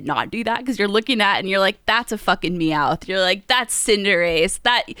they did not do that, because you're looking at it and you're like, that's a fucking Meowth. You're like, that's Cinderace.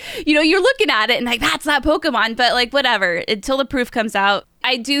 That, you know, you're looking at it and like, that's not Pokemon, but like, whatever, until the proof comes out.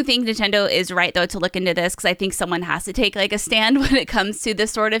 I do think Nintendo is right, though, to look into this, because I think someone has to take like a stand when it comes to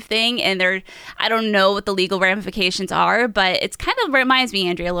this sort of thing. And I don't know what the legal ramifications are, but it's kind of reminds me,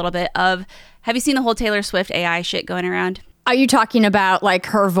 Andrea, a little bit of, have you seen the whole Taylor Swift AI shit going around? Are you talking about like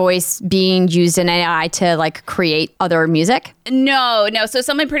her voice being used in AI to like create other music? No. So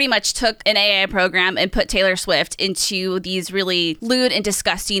someone pretty much took an AI program and put Taylor Swift into these really lewd and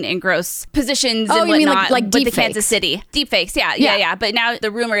disgusting and gross positions and you mean whatnot, like with deep the fakes? Kansas City deepfakes. Yeah. But now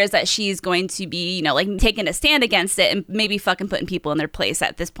the rumor is that she's going to be, you know, like taking a stand against it and maybe fucking putting people in their place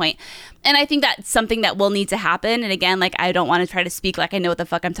at this point. And I think that's something that will need to happen. And again, like, I don't want to try to speak like I know what the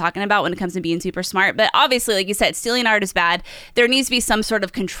fuck I'm talking about when it comes to being super smart. But obviously, like you said, stealing art is bad. bad. There needs to be some sort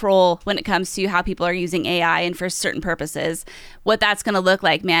of control when it comes to how people are using AI and for certain purposes. What that's going to look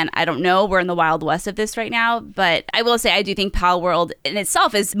like, man, I don't know. We're in the Wild West of this right now. But I will say I do think Palworld in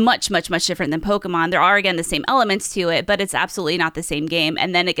itself is much, much, much different than Pokemon. There are, again, the same elements to it, but it's absolutely not the same game.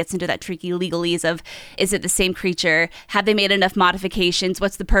 And then it gets into that tricky legalese of, is it the same creature? Have they made enough modifications?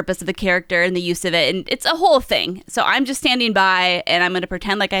 What's the purpose of the character and the use of it? And it's a whole thing. So I'm just standing by and I'm going to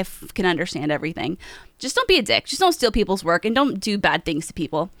pretend like I can understand everything. Just don't be a dick. Just don't steal people's work and don't do bad things to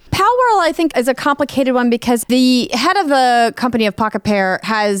people. Palworld, I think, is a complicated one because the head of the company of Pocket Pair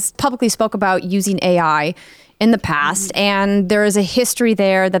has publicly spoke about using AI in the past, and there is a history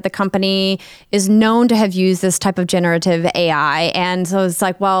there that the company is known to have used this type of generative AI. And so it's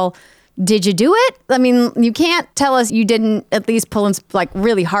like, well, did you do it? I mean, you can't tell us you didn't at least pull in like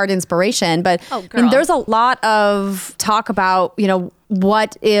really hard inspiration, but I mean, there's a lot of talk about,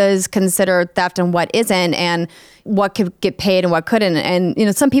 what is considered theft and what isn't, and what could get paid and what couldn't.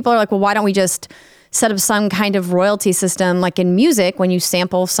 And, some people are like, well, why don't we just set up some kind of royalty system like in music when you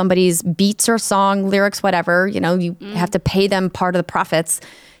sample somebody's beats or song, lyrics, whatever, you have to pay them part of the profits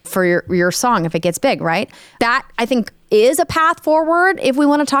for your song if it gets big, right? That, I think, is a path forward if we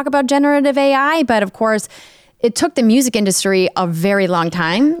want to talk about generative AI. But of course, it took the music industry a very long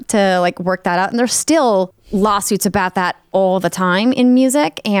time to work that out. And there's still lawsuits about that all the time in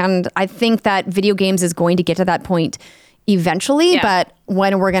music. And I think that video games is going to get to that point eventually. Yeah. But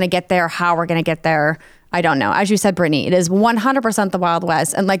when we're going to get there, how we're going to get there, I don't know. As you said, Brittany, it is 100% the Wild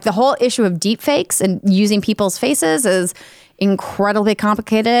West. And the whole issue of deep fakes and using people's faces is incredibly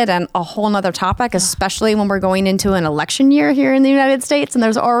complicated and a whole nother topic, especially when we're going into an election year here in the United States. And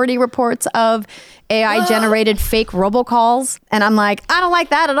there's already reports of AI generated fake robocalls. And I'm like, I don't like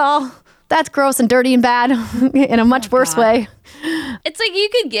that at all. That's gross and dirty and bad in a much worse way. It's like you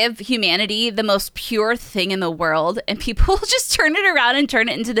could give humanity the most pure thing in the world and people just turn it around and turn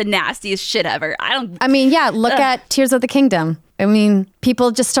it into the nastiest shit ever. Look at Tears of the Kingdom.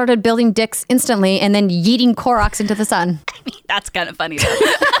 People just started building dicks instantly and then yeeting Koroks into the sun. That's kind of funny, though.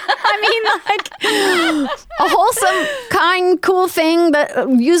 A wholesome, kind, cool thing that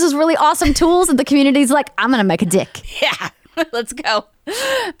uses really awesome tools, and the community's like, I'm going to make a dick. Yeah, let's go.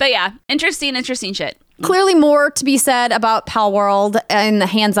 But yeah, interesting shit. Clearly more to be said about Palworld and the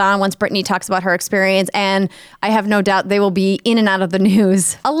hands-on once Brittany talks about her experience. And I have no doubt they will be in and out of the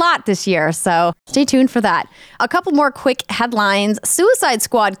news a lot this year. So stay tuned for that. A couple more quick headlines. Suicide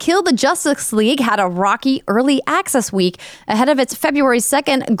Squad Kill the Justice League had a rocky early access week ahead of its February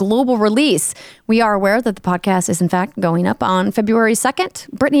 2nd global release. We are aware that the podcast is in fact going up on February 2nd.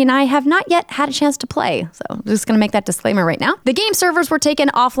 Brittany and I have not yet had a chance to play. So I'm just going to make that disclaimer right now. The game servers were taken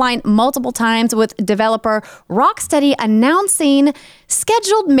offline multiple times with developer Rocksteady announcing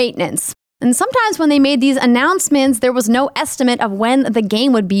scheduled maintenance. And sometimes when they made these announcements, there was no estimate of when the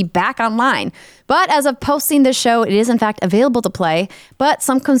game would be back online. But as of posting this show, it is in fact available to play. But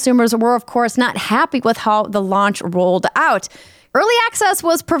some consumers were, of course, not happy with how the launch rolled out. Early access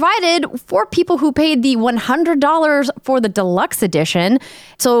was provided for people who paid the $100 for the deluxe edition.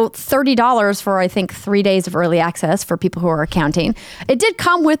 So $30 for, I think, 3 days of early access for people who are accounting. It did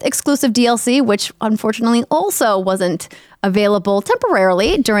come with exclusive DLC, which unfortunately also wasn't available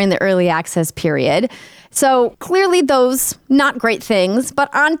temporarily during the early access period. So clearly those not great things.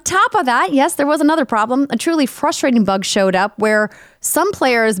 But on top of that, yes, there was another problem. A truly frustrating bug showed up where some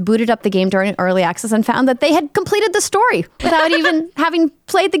players booted up the game during early access and found that they had completed the story without even having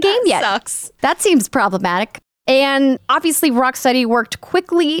played the game yet. Sucks. That seems problematic. And obviously Rocksteady worked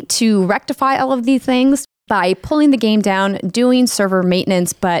quickly to rectify all of these things by pulling the game down, doing server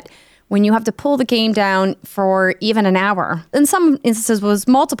maintenance, but when you have to pull the game down for even an hour, in some instances was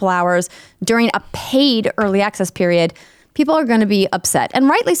multiple hours during a paid early access period, people are going to be upset, and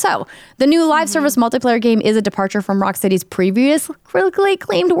rightly so. The new live service multiplayer game is a departure from Rocksteady's previous critically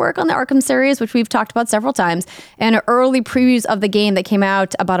acclaimed work on the Arkham series, which we've talked about several times, and early previews of the game that came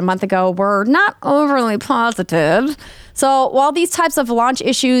out about a month ago were not overly positive. So while these types of launch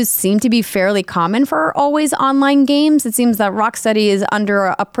issues seem to be fairly common for always online games, it seems that Rocksteady is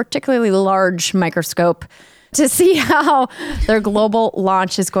under a particularly large microscope to see how their global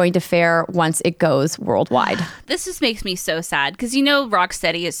launch is going to fare once it goes worldwide. This just makes me so sad because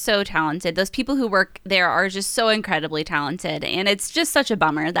Rocksteady is so talented. Those people who work there are just so incredibly talented, and it's just such a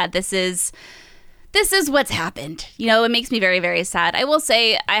bummer that this is what's happened. It makes me very, very sad. I will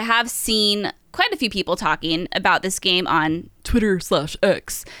say I have seen quite a few people talking about this game on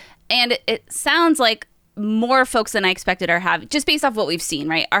Twitter/X, and it sounds like more folks than I expected are having, just based off what we've seen,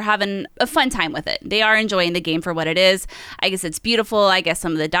 right, are having a fun time with it. They are enjoying the game for what it is. I guess it's beautiful. I guess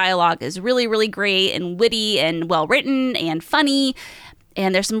some of the dialogue is really, really great and witty and well written and funny.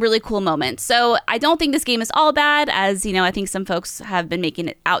 And there's some really cool moments. So I don't think this game is all bad, as, I think some folks have been making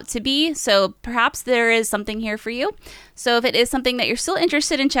it out to be. So perhaps there is something here for you. So if it is something that you're still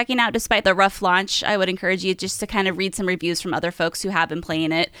interested in checking out despite the rough launch, I would encourage you just to kind of read some reviews from other folks who have been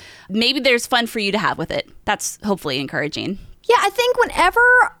playing it. Maybe there's fun for you to have with it. That's hopefully encouraging. Yeah, I think whenever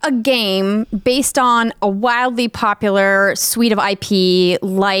a game based on a wildly popular suite of IP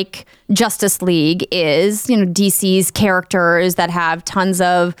like Justice League is, DC's characters that have tons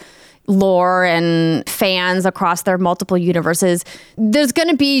of lore and fans across their multiple universes, there's going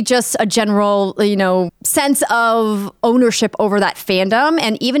to be just a general, sense of ownership over that fandom.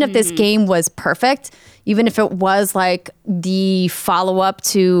 And even if this game was perfect, even if it was like the follow-up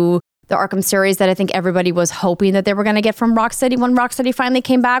to the Arkham series that I think everybody was hoping that they were going to get from Rocksteady when Rocksteady finally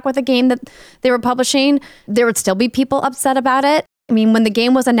came back with a game that they were publishing, there would still be people upset about it. I mean, when the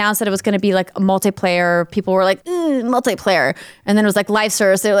game was announced that it was going to be like a multiplayer, people were like, multiplayer. And then it was like live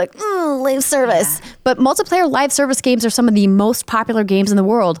service. They were like, live service. Yeah. But multiplayer live service games are some of the most popular games in the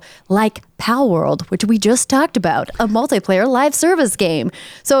world, like Palworld, which we just talked about, a multiplayer live service game.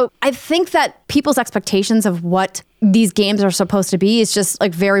 So I think that people's expectations of what these games are supposed to be is just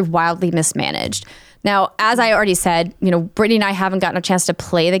like very wildly mismanaged. Now, as I already said, Brittany and I haven't gotten a chance to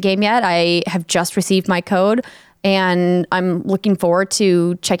play the game yet. I have just received my code. And I'm looking forward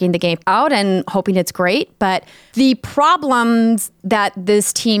to checking the game out and hoping it's great. But the problems that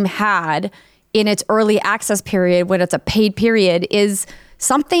this team had in its early access period, when it's a paid period, is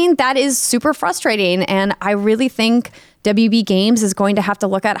something that is super frustrating. And I really think WB Games is going to have to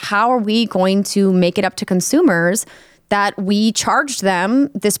look at how are we going to make it up to consumers that we charged them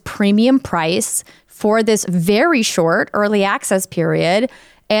this premium price for this very short early access period.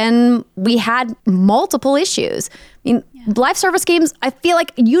 And we had multiple issues. I mean, live service games, I feel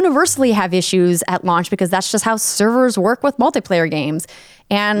like universally have issues at launch because that's just how servers work with multiplayer games.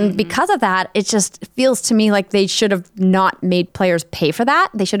 And because of that, it just feels to me like they should have not made players pay for that.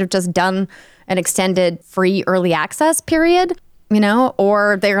 They should have just done an extended free early access period,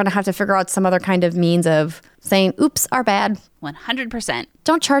 or they're going to have to figure out some other kind of means of saying, oops, our bad. 100%.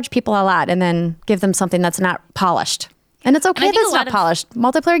 Don't charge people a lot and then give them something that's not polished. And it's okay that it's not polished.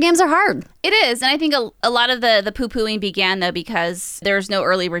 Multiplayer games are hard. It is. And I think a lot of the poo-pooing began, though, because there's no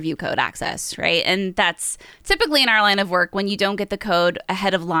early review code access, right? And that's typically in our line of work, when you don't get the code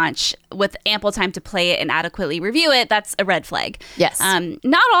ahead of launch with ample time to play it and adequately review it, that's a red flag. Yes.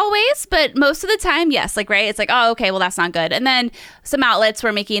 Not always, but most of the time, yes. Right? It's like, oh, okay, well, that's not good. And then some outlets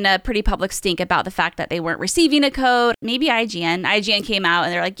were making a pretty public stink about the fact that they weren't receiving a code. Maybe IGN. IGN came out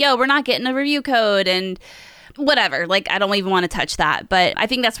and they're like, yo, we're not getting a review code. And whatever, I don't even want to touch that. But I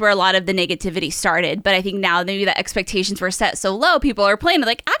think that's where a lot of the negativity started. But I think now maybe the expectations were set so low, people are playing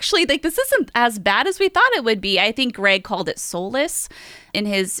it actually, this isn't as bad as we thought it would be. I think Greg called it soulless in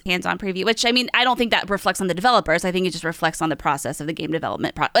his hands-on preview, which, I don't think that reflects on the developers. I think it just reflects on the process of the game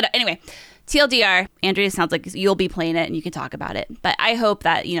development. But anyway, TLDR, Andrea, sounds like you'll be playing it and you can talk about it. But I hope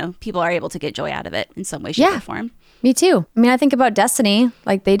that, people are able to get joy out of it in some way, shape, or form. Me too. I think about Destiny,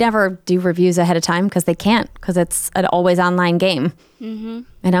 they never do reviews ahead of time because they can't, because it's an always online game. So,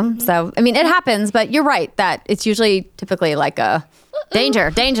 it happens, but you're right that it's usually typically like a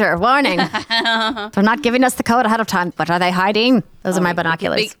danger, warning. They're not giving us the code ahead of time. What are they hiding? Those are my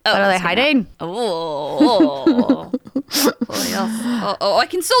binoculars. What are they hiding? Oh, I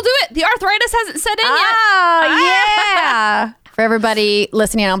can still do it. The arthritis hasn't set in yet. Oh, yeah. For everybody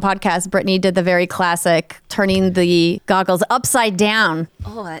listening on podcast, Brittany did the very classic turning the goggles upside down.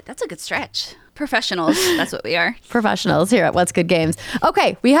 Oh, that's a good stretch. Professionals, that's what we are. Professionals here at What's Good Games.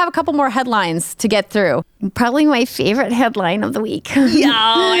 Okay, we have a couple more headlines to get through. Probably my favorite headline of the week. Yeah,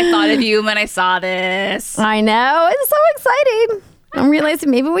 I thought of you when I saw this. I know, it's so exciting. I'm realizing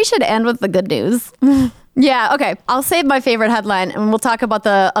maybe we should end with the good news. Yeah, okay. I'll save my favorite headline and we'll talk about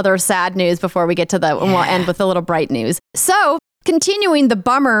the other sad news before we get to and we'll end with a little bright news. So, continuing the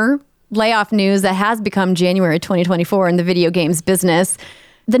bummer layoff news that has become January 2024 in the video games business,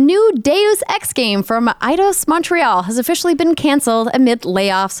 the new Deus Ex game from Eidos Montreal has officially been canceled amid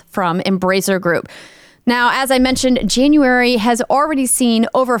layoffs from Embracer Group. Now, as I mentioned, January has already seen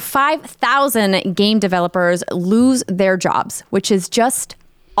over 5,000 game developers lose their jobs, which is just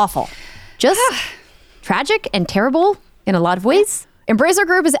awful. Just tragic and terrible in a lot of ways. Embracer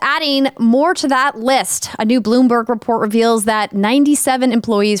Group is adding more to that list. A new Bloomberg report reveals that 97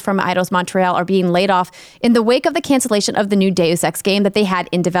 employees from Eidos Montreal are being laid off in the wake of the cancellation of the new Deus Ex game that they had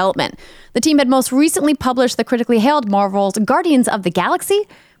in development. The team had most recently published the critically hailed Marvel's Guardians of the Galaxy,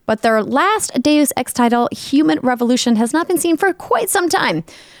 but their last Deus Ex title, Human Revolution, has not been seen for quite some time.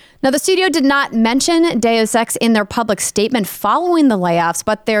 Now, the studio did not mention Deus Ex in their public statement following the layoffs,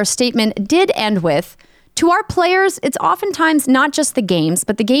 but their statement did end with, "To our players, it's oftentimes not just the games,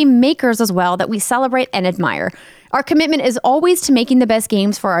 but the game makers as well that we celebrate and admire. Our commitment is always to making the best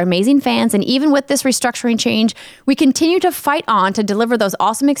games for our amazing fans, and even with this restructuring change, we continue to fight on to deliver those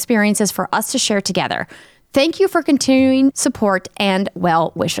awesome experiences for us to share together. Thank you for continuing support and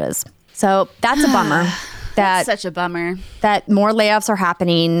well wishes." So that's a bummer. That's such a bummer. That more layoffs are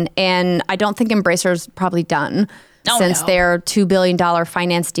happening, and I don't think Embracer's probably done since their $2 billion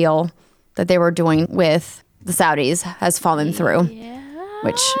finance deal that they were doing with the Saudis has fallen through,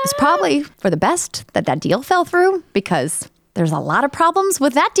 which is probably for the best that that deal fell through, because there's a lot of problems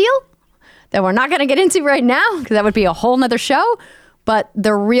with that deal that we're not going to get into right now, because that would be a whole nother show. But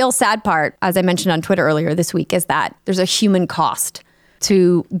the real sad part, as I mentioned on Twitter earlier this week, is that there's a human cost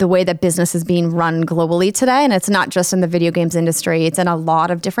to the way that business is being run globally today. And it's not just in the video games industry, it's in a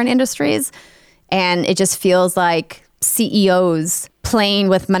lot of different industries. And it just feels like CEOs playing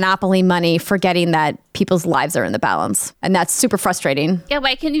with monopoly money, forgetting that people's lives are in the balance. And that's super frustrating. Yeah,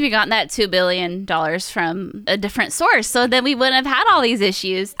 why couldn't you have gotten that $2 billion from a different source? So then we wouldn't have had all these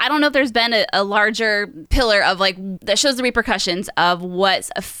issues. I don't know if there's been a larger pillar of like that shows the repercussions of what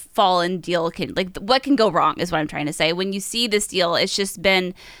a fallen deal can, like what can go wrong is what I'm trying to say. When you see this deal, it's just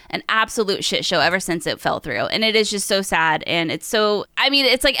been an absolute shit show ever since it fell through. And it is just so sad. And it's so, I mean,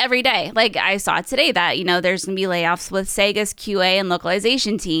 it's like every day. Like I saw today that, you know, there's going to be layoffs with Sega's QA and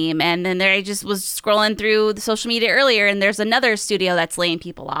localization team. And then I just was scrolling through the social media earlier, and there's another studio that's laying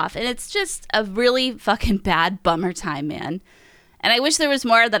people off. And it's just a really fucking bad bummer time, man. And I wish there was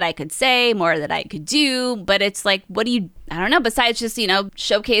more that I could say, more that I could do, but it's like, what do you, I don't know, besides just, you know,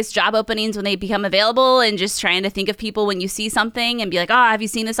 showcase job openings when they become available and just trying to think of people when you see something and be like, oh, have you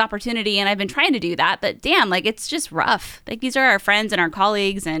seen this opportunity? And I've been trying to do that, but damn, like, it's just rough. Like, these are our friends and our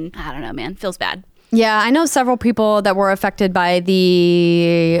colleagues, and I don't know, man, feels bad. Yeah, I know several people that were affected by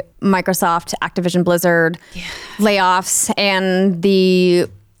the Microsoft, Activision Blizzard layoffs and the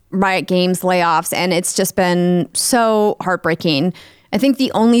Riot Games layoffs, and it's just been so heartbreaking. I think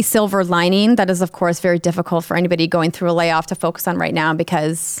the only silver lining that is, of course, very difficult for anybody going through a layoff to focus on right now,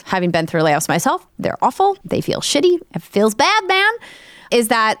 because having been through layoffs myself, they're awful. They feel shitty. It feels bad, man. Is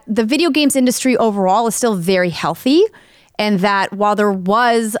that the video games industry overall is still very healthy. And that while there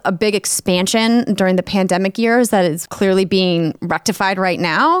was a big expansion during the pandemic years that is clearly being rectified right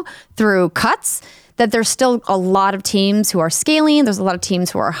now through cuts, that there's still a lot of teams who are scaling. There's a lot of teams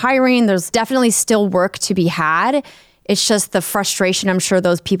who are hiring. There's definitely still work to be had. It's just the frustration I'm sure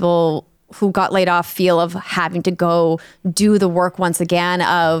those people who got laid off feel of having to go do the work once again,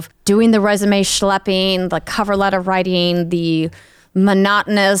 of doing the resume schlepping, the cover letter writing, the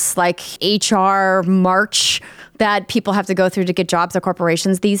monotonous like HR march that people have to go through to get jobs at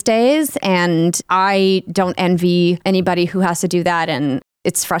corporations these days. And I don't envy anybody who has to do that. And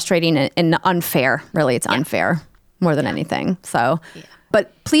it's frustrating and unfair. Really, it's unfair more than anything. So,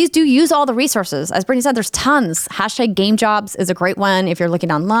 but please do use all the resources. As Brittany said, there's tons. #GameJobs is a great one if you're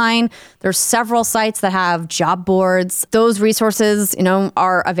looking online. There's several sites that have job boards. Those resources, you know,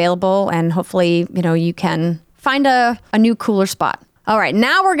 are available, and hopefully, you know, you can find a new cooler spot. All right,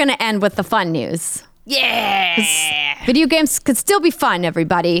 now we're going to end with the fun news. Yeah. Video games could still be fun,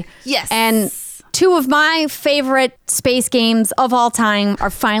 everybody. Yes. And two of my favorite space games of all time are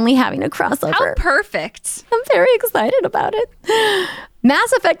finally having a crossover. How perfect. I'm very excited about it.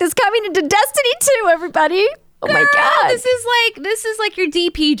 Mass Effect is coming into Destiny 2, everybody. Oh my God. This is like your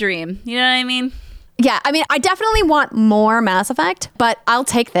DP dream. You know what I mean? Yeah, I mean, I definitely want more Mass Effect, but I'll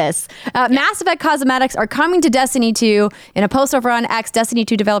take this. Mass Effect cosmetics are coming to Destiny 2. In a post over on X, Destiny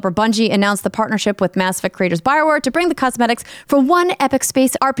 2 developer Bungie announced the partnership with Mass Effect creators Bioware to bring the cosmetics from one epic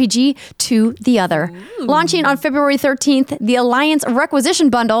space RPG to the other. Ooh. Launching on February 13th, the Alliance Requisition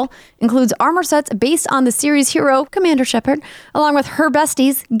Bundle includes armor sets based on the series hero Commander Shepard, along with her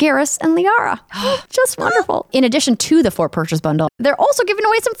besties, Garrus and Liara. Just wonderful. In addition to the 4-purchase bundle, they're also giving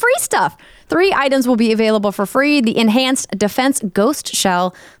away some free stuff. 3 items will be available for free: the Enhanced Defense Ghost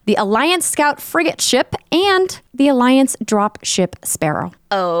Shell, the Alliance Scout Frigate Ship, and the Alliance Drop Ship Sparrow.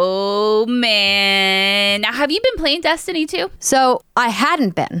 Oh, man. Now, have you been playing Destiny 2? So I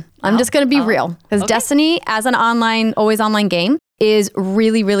hadn't been. I'm just going to be real. Because Destiny, as an always online game, is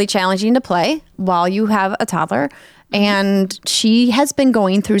really, really challenging to play while you have a toddler. And she has been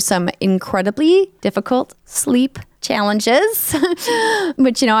going through some incredibly difficult sleep challenges,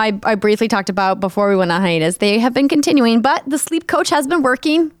 which, I briefly talked about before we went on hiatus. They have been continuing, but the sleep coach has been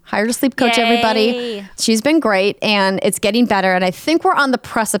working. Hired a sleep coach, everybody. She's been great, and it's getting better. And I think we're on the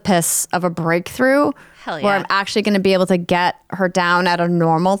precipice of a breakthrough. Hell yeah. Where I'm actually going to be able to get her down at a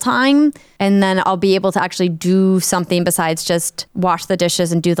normal time. And then I'll be able to actually do something besides just wash the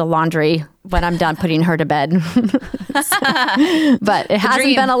dishes and do the laundry when I'm done putting her to bed. But it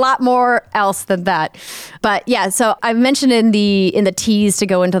hasn't been a lot more else than that. But yeah, so I mentioned in the tease to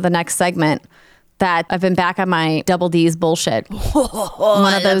go into the next segment that I've been back on my double D's bullshit.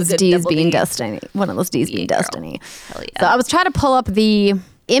 One of those D's being destiny. One of those D's being destiny. Hell yeah. So I was trying to pull up the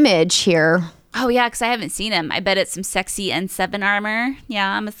image here. Oh, yeah, because I haven't seen him. I bet it's some sexy N7 armor.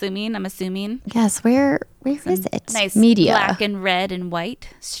 Yeah, I'm assuming. Yes, where is it? Nice media. Black and red and white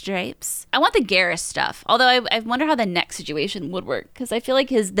stripes. I want the Garrus stuff. Although I wonder how the neck situation would work. Because I feel like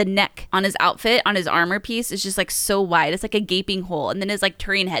the neck on his outfit, on his armor piece, is just like so wide. It's like a gaping hole. And then his like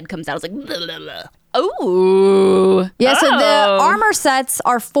Turian head comes out. It's like, blah, blah, blah. Oh. Yeah, so the armor sets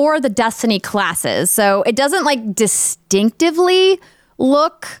are for the Destiny classes. So it doesn't like distinctively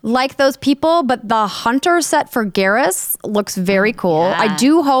look like those people, but the hunter set for Garrus looks very cool. Yeah. I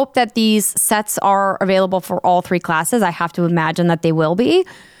do hope that these sets are available for all 3 classes. I have to imagine that they will be,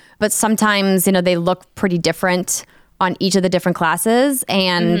 but sometimes, they look pretty different on each of the different classes.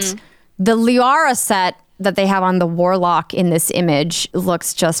 And the Liara set that they have on the Warlock in this image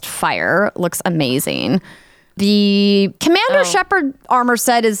looks just fire, looks amazing. The Commander Shepard armor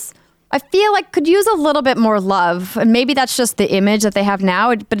set I feel like could use a little bit more love. And maybe that's just the image that they have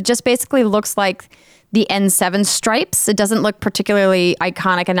now, but it just basically looks like the N7 stripes. It doesn't look particularly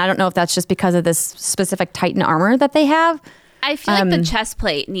iconic. And I don't know if that's just because of this specific Titan armor that they have. I feel like the chest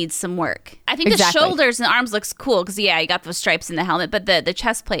plate needs some work. I think the shoulders and the arms looks cool because, you got those stripes in the helmet, but the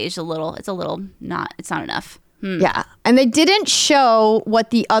chest plate is it's not enough. Yeah. And they didn't show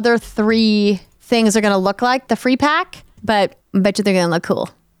what the other 3 things are going to look like, the free pack, but I bet you they're going to look cool.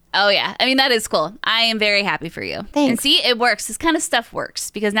 Oh, yeah. I mean, that is cool. I am very happy for you. Thanks. And see, it works. This kind of stuff works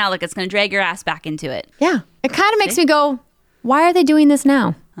because now, look, it's going to drag your ass back into it. Yeah. It kind of makes me go, why are they doing this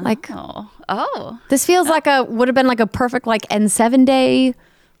now? Like, this feels like would have been like a perfect like N7 day,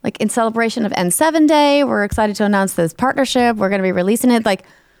 like in celebration of N7 day. We're excited to announce this partnership. We're going to be releasing it. Like,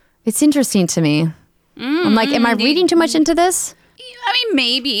 it's interesting to me. I'm like, am I reading too much into this? I mean,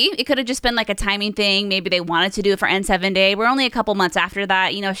 maybe. It could have just been like a timing thing. Maybe they wanted to do it for N7 Day. We're only a couple months after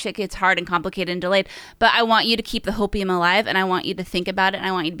that. Shit gets hard and complicated and delayed. But I want you to keep the hopium alive, and I want you to think about it, and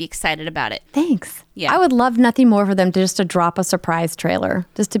I want you to be excited about it. Thanks. Yeah. I would love nothing more for them to drop a surprise trailer.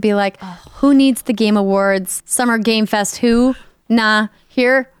 Just to be like, who needs the Game Awards? Summer Game Fest, who? Nah.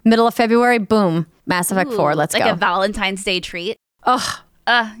 Here, middle of February, boom. Mass Effect 4, let's go. Like a Valentine's Day treat. Ugh.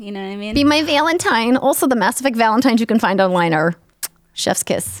 You know what I mean? Be my Valentine. Also, the Mass Effect Valentines you can find online are chef's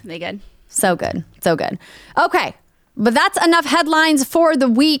kiss. They good. So good. So good. Okay. But that's enough headlines for the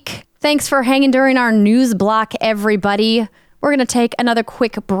week. Thanks for hanging during our news block, everybody. We're going to take another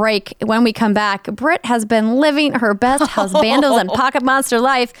quick break. When we come back, Britt has been living her best husbandos and pocket monster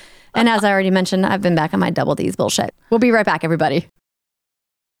life. And as I already mentioned, I've been back on my double D's bullshit. We'll be right back, everybody.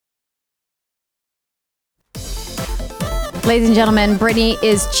 Ladies and gentlemen, Brittany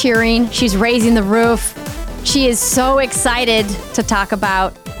is cheering. She's raising the roof. She is so excited to talk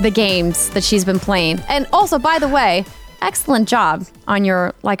about the games that she's been playing. And also, by the way, excellent job on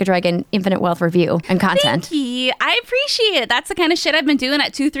your Like a Dragon Infinite Wealth review and content. Thank you. I appreciate it. That's the kind of shit I've been doing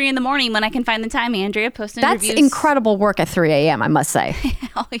at 2, 3 in the morning when I can find the time, Andrea, posting That's reviews. incredible work at 3 a.m., I must say.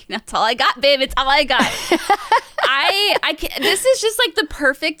 That's all I got, babe. It's all I got. This is just like the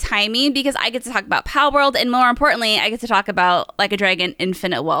perfect timing because I get to talk about Palworld, and more importantly, I get to talk about Like a Dragon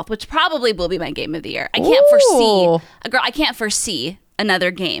Infinite Wealth, which probably will be my game of the year. I can't foresee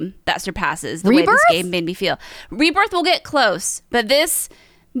another game that surpasses the Rebirth? way this game made me feel. Rebirth will get close, but this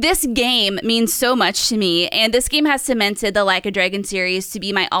game means so much to me, and this game has cemented the Like a Dragon series to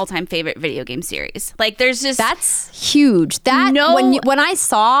be my all-time favorite video game series. Like, that's huge. When I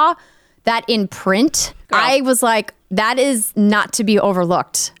saw that in print, girl, I was like, that is not to be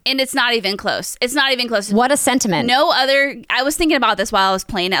overlooked. And it's not even close. It's not even close. What a sentiment. I was thinking about this while I was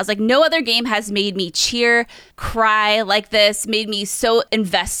playing it. I was like, no other game has made me cheer, cry like this, made me so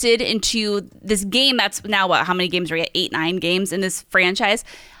invested into this game. That's now how many games are we at? 8, 9 games in this franchise.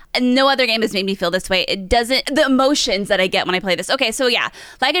 No other game has made me feel this way. It doesn't, the emotions that I get when I play this. Okay, so yeah,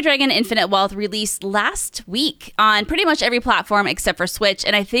 Like a Dragon Infinite Wealth released last week on pretty much every platform except for Switch,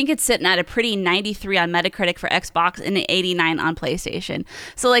 and I think it's sitting at a pretty 93 on Metacritic for Xbox and an 89 on PlayStation.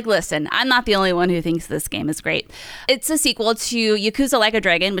 So like, listen, I'm not the only one who thinks this game is great. It's a sequel to Yakuza Like a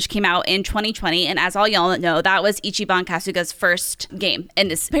Dragon, which came out in 2020, and as all y'all know, that was Ichiban Kasuga's first game.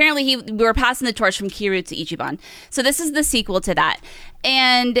 And this, apparently we were passing the torch from Kiryu to Ichiban. So this is the sequel to that.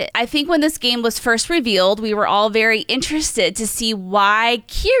 And I think when this game was first revealed, we were all very interested to see why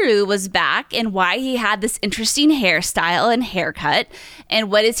Kiryu was back and why he had this interesting hairstyle and haircut.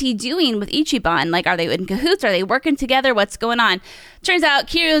 And what is he doing with Ichiban? Like, are they in cahoots? Are they working together? What's going on? Turns out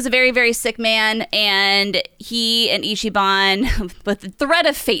Kiryu is a very, very sick man, and he and Ichiban, with the thread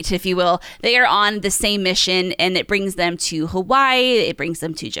of fate, if you will, they are on the same mission, and it brings them to Hawaii, it brings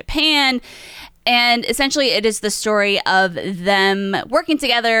them to Japan. And essentially, it is the story of them working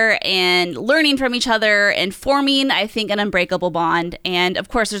together and learning from each other and forming, I think, an unbreakable bond. And of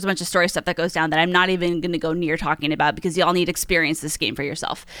course, there's a bunch of story stuff that goes down that I'm not even going to go near talking about because y'all need to experience this game for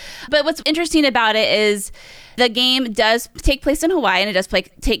yourself. But what's interesting about it is the game does take place in Hawaii and it does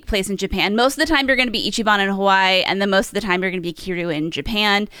take place in Japan. Most of the time, you're going to be Ichiban in Hawaii, and then most of the time, you're going to be Kiryu in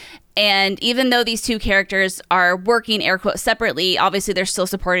Japan. And even though these two characters are working, air quotes, separately, obviously they're still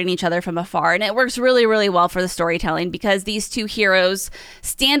supporting each other from afar. And it works really, really well for the storytelling because these two heroes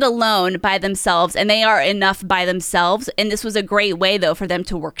stand alone by themselves and they are enough by themselves. And this was a great way, though, for them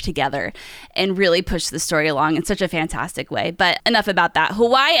to work together and really push the story along in such a fantastic way. But enough about that.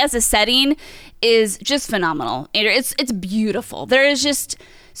 Hawaii as a setting is just phenomenal. It's beautiful. There is just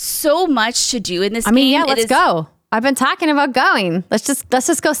so much to do in this game. I mean, yeah, let's go. I've been talking about going. Let's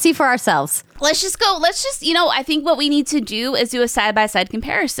just go see for ourselves. Let's just, I think what we need to do is do a side-by-side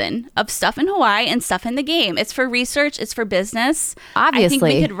comparison of stuff in Hawaii and stuff in the game. It's for research. It's for business. Obviously. I think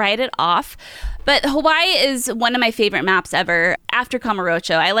we could write it off. But Hawaii is one of my favorite maps ever after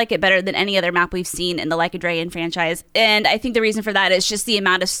Kamurocho. I like it better than any other map we've seen in the Like a Dragon franchise. And I think the reason for that is just the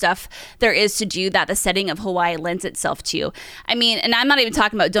amount of stuff there is to do that the setting of Hawaii lends itself to. I mean, and I'm not even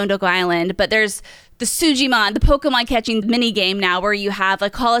talking about Dondoku Island, but there's the Sujimon, the Pokemon catching mini game now where you have a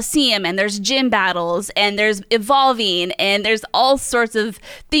Coliseum and there's gym battles and there's evolving and there's all sorts of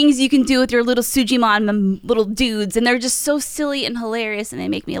things you can do with your little Sujimon little dudes. And they're just so silly and hilarious and they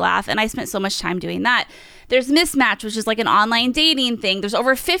make me laugh. And I spent so much time doing that. There's Mismatch, which is like an online dating thing. There's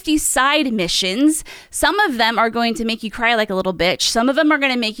over 50 side missions. Some of them are going to make you cry like a little bitch. Some of them are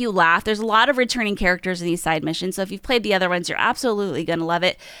going to make you laugh. There's a lot of returning characters in these side missions. So if you've played the other ones, you're absolutely going to love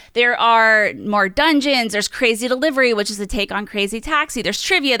it. There are more dungeons. There's Crazy Delivery, which is a take on Crazy Taxi. There's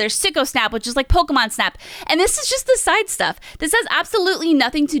Trivia. There's Sicko Snap, which is like Pokemon Snap. And this is just the side stuff. This has absolutely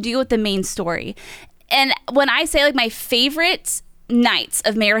nothing to do with the main story. And when I say like my favorite nights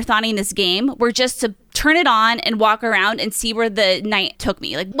of marathoning this game were just to turn it on and walk around and see where the night took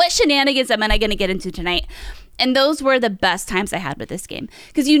me. Like, what shenanigans am I going to get into tonight? And those were the best times I had with this game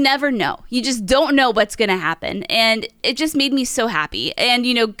because you never know. You just don't know what's going to happen. And it just made me so happy. And,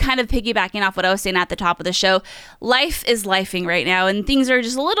 kind of piggybacking off what I was saying at the top of the show, life is lifing right now and things are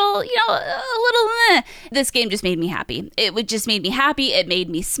just a little. This game just made me happy. It just made me happy. It made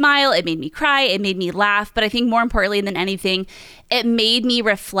me smile. It made me cry. It made me laugh. But I think more importantly than anything, it made me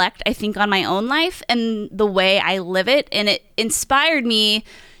reflect, I think, on my own life and the way I live it. And it inspired me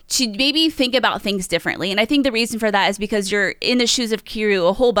to maybe think about things differently. And I think the reason for that is because you're in the shoes of Kiryu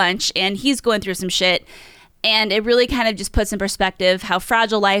a whole bunch and he's going through some shit. And it really kind of just puts in perspective how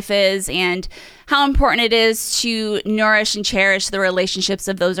fragile life is and how important it is to nourish and cherish the relationships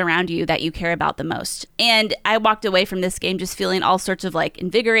of those around you that you care about the most. And I walked away from this game just feeling all sorts of like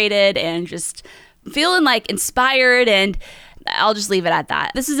invigorated and just feeling like inspired, and I'll just leave it at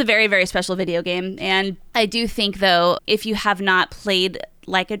that. This is a very, very special video game. And I do think, though, if you have not played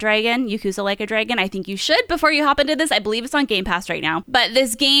Like a Dragon, Yakuza Like a Dragon, I think you should before you hop into this. I believe it's on Game Pass right now. But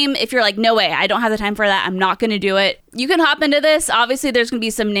this game, if you're like, no way, I don't have the time for that, I'm not going to do it, you can hop into this. Obviously, there's going to be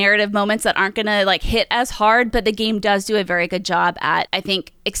some narrative moments that aren't going to like hit as hard, but the game does do a very good job at, I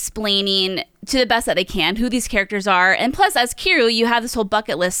think, explaining to the best that they can who these characters are. And plus, as Kiryu, you have this whole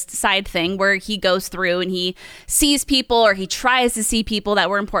bucket list side thing where he goes through and he sees people, or he tries to see people that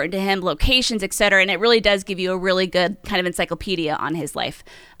were important to him, locations, etc. And it really does give you a really good kind of encyclopedia on his life.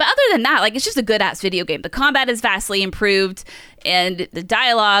 But other than that, like, it's just a good ass video game. The combat is vastly improved and the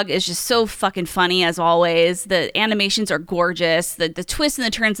dialogue is just so fucking funny as always. The animations are gorgeous. The twists and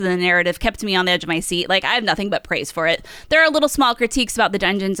the turns of the narrative kept me on the edge of my seat. Like, I have nothing but praise for it. There are little small critiques about the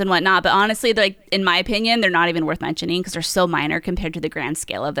dungeons and whatnot, but honestly, like, in my opinion, they're not even worth mentioning because they're so minor compared to the grand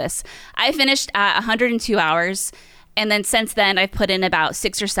scale of this. I finished at 102 hours. And then since then, I've put in about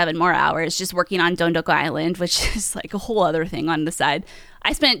 6 or 7 more hours just working on Dondoko Island, which is like a whole other thing on the side.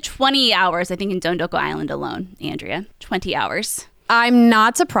 I spent 20 hours, I think, in Dondoko Island alone, Andrea. 20 hours. I'm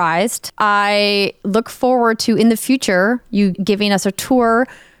not surprised. I look forward to, in the future, you giving us a tour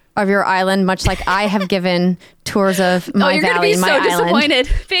of your island, much like I have given tours of my valley, my island. You're going to be so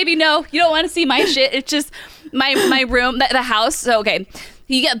disappointed. Baby, no, you don't want to see my shit. It's just my room, the house. So, okay,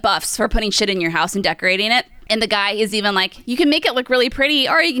 you get buffs for putting shit in your house and decorating it. And the guy is even like, you can make it look really pretty,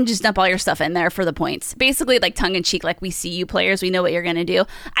 or you can just dump all your stuff in there for the points. Basically, like tongue in cheek, like we see you players, we know what you're going to do.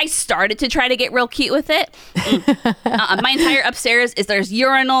 I started to try to get real cute with it. My entire upstairs there's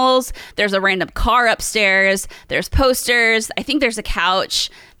urinals, there's a random car upstairs, there's posters, I think there's a couch,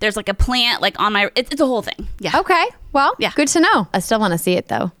 there's like a plant like on my, it's a whole thing. Yeah. Okay. Well, yeah. Good to know. I still want to see it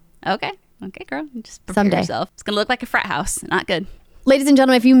though. Okay, girl. Just prepare yourself. It's going to look like a frat house. Not good. Ladies and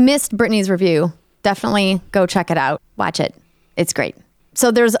gentlemen, if you missed Brittany's review, definitely go check it out. Watch it. It's great. So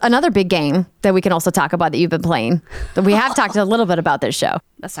there's another big game that we can also talk about that you've been playing. That we have talked a little bit about this show.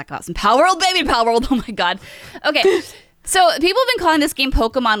 Let's talk about some Palworld, baby. Palworld. Oh my God. Okay. So people have been calling this game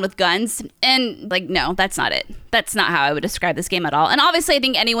Pokemon with guns. And like, no, that's not it. That's not how I would describe this game at all. And obviously, I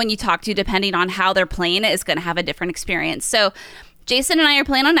think anyone you talk to, depending on how they're playing it, is going to have a different experience. So Jason and I are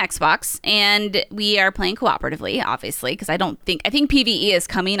playing on Xbox, and we are playing cooperatively, obviously, because I think PvE is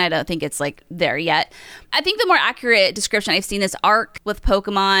coming. I don't think it's like there yet. I think the more accurate description I've seen is Ark with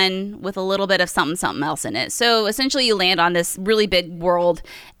Pokemon with a little bit of something else in it. So essentially you land on this really big world,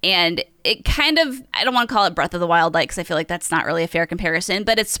 and it kind of, I don't want to call it Breath of the Wild like, because I feel like that's not really a fair comparison,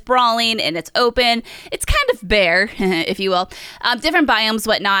 but it's sprawling and it's open. It's kind of bare, if you will. Different biomes,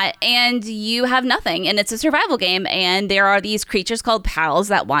 whatnot, and you have nothing, and it's a survival game, and there are these creatures called pals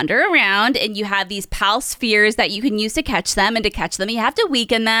that wander around, and you have these pal spheres that you can use to catch them, and to catch them you have to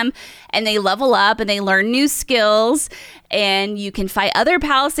weaken them, and they level up and they learn new skills, and you can fight other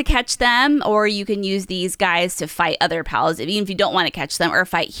pals to catch them, or you can use these guys to fight other pals, even if you don't want to catch them, or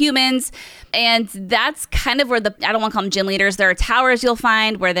fight humans. And that's kind of where I don't want to call them gym leaders. There are towers you'll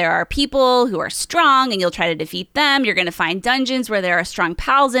find where there are people who are strong, and you'll try to defeat them. You're going to find dungeons where there are strong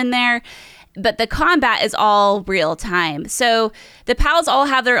pals in there. But the combat is all real time. So the pals all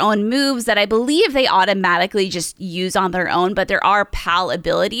have their own moves that I believe they automatically just use on their own, but there are pal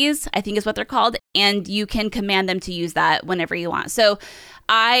abilities, I think is what they're called, and you can command them to use that whenever you want. So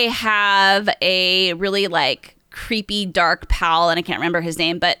I have a really like creepy dark pal, and I can't remember his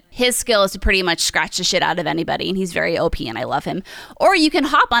name, but his skill is to pretty much scratch the shit out of anybody, and he's very OP, and I love him. Or you can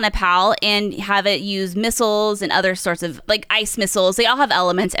hop on a pal and have it use missiles and other sorts of like ice missiles. They all have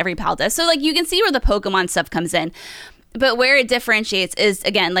elements, every pal does. So like you can see where the Pokemon stuff comes in. But where it differentiates is,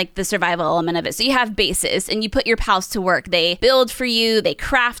 again, like the survival element of it. So you have bases, and you put your pals to work. They build for you, they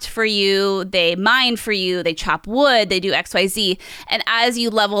craft for you, they mine for you, they chop wood, they do XYZ. And as you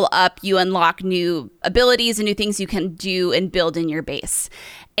level up, you unlock new abilities and new things you can do and build in your base.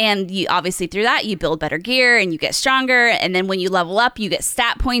 And you obviously through that, you build better gear and you get stronger. And then when you level up, you get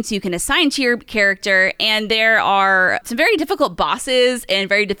stat points you can assign to your character. And there are some very difficult bosses and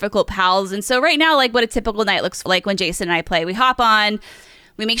very difficult pals. And so right now, like what a typical night looks like when Jason and I play, we hop on,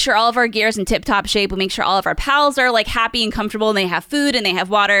 we make sure all of our gear is in tip-top shape. We make sure all of our pals are like happy and comfortable, and they have food and they have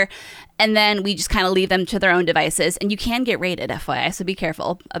water. And then we just kind of leave them to their own devices. And you can get raided, FYI, so be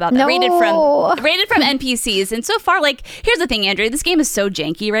careful about that. No. Raided from NPCs. And so far, like, here's the thing, Andrea, this game is so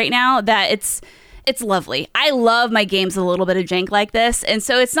janky right now that it's lovely. I love my games with a little bit of jank like this. And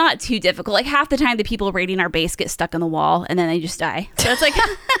so it's not too difficult. Like half the time the people raiding our base get stuck on the wall and then they just die. So it's like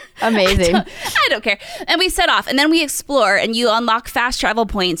amazing. I don't care. And we set off and then we explore, and you unlock fast travel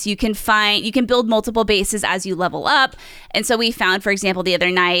points. You can build multiple bases as you level up. And so we found, for example, the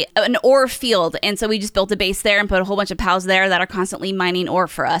other night, an ore field. And so we just built a base there and put a whole bunch of pals there that are constantly mining ore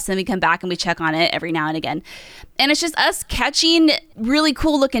for us. And we come back and we check on it every now and again. And it's just us catching really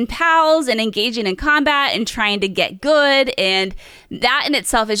cool looking pals and engaging in combat and trying to get good. And that in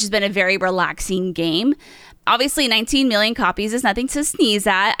itself has just been a very relaxing game. Obviously, 19 million copies is nothing to sneeze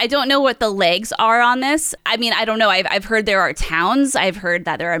at. I don't know what the legs are on this. I mean, I don't know. I've heard there are towns. I've heard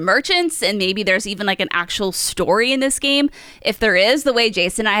that there are merchants, and maybe there's even like an actual story in this game. If there is, the way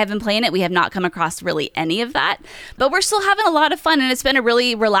Jason and I have been playing it, we have not come across really any of that. But we're still having a lot of fun, and it's been a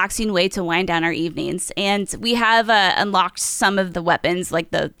really relaxing way to wind down our evenings. And we have unlocked some of the weapons, like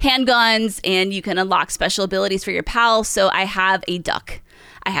the handguns, and you can unlock special abilities for your pals. So I have a duck.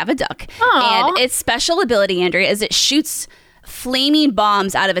 Aww. And its special ability, Andrea, is it shoots flaming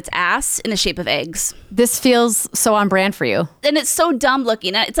bombs out of its ass in the shape of eggs. This feels so on brand for you. And it's so dumb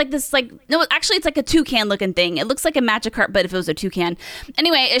looking. It's like this, no, actually it's like a toucan looking thing. It looks like a Magikarp, but if it was a toucan.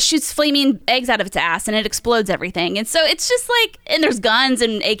 Anyway, it shoots flaming eggs out of its ass and it explodes everything. And so it's just like, and there's guns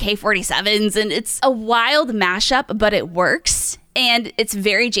and AK-47s, and it's a wild mashup, but it works. And it's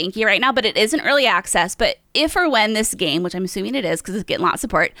very janky right now, but it isn't early access. But if or when this game, which I'm assuming it is because it's getting lots of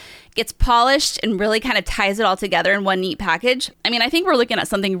support, gets polished and really kind of ties it all together in one neat package, I mean, I think we're looking at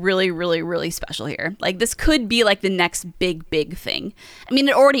something really, really, really special here. Like, this could be like the next big thing. I mean,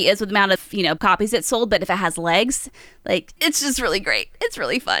 it already is with the amount of, copies it sold, but if it has legs, like, it's just really great. It's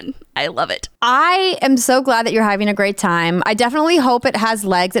really fun. I love it. I am so glad that you're having a great time. I definitely hope it has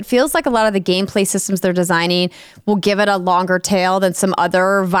legs. It feels like a lot of the gameplay systems they're designing will give it a longer tail than some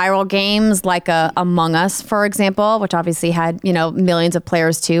other viral games like Among Us, for example, which obviously had, millions of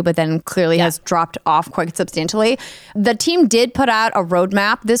players too, but then clearly has dropped off quite substantially. The team did put out a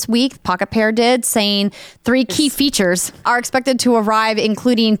roadmap this week, Pocket Pair did, saying 3 key features are expected to arrive,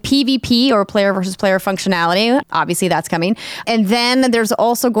 including PvP or player versus player functionality. Obviously, that's coming. And then there's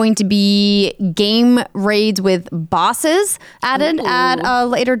also going to be game raids with bosses added at a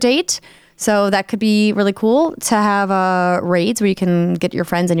later date. So that could be really cool to have raids where you can get your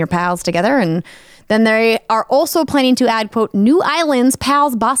friends and your pals together. And then they are also planning to add, quote, new islands,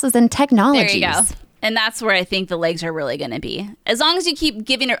 pals, bosses, and technologies. There you go. And that's where I think the legs are really going to be. As long as you keep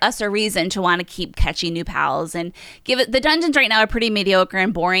giving us a reason to want to keep catching new pals and give it. The dungeons right now are pretty mediocre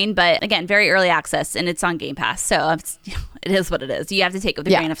and boring, but again, very early access, and it's on Game Pass. So it is what it is. You have to take it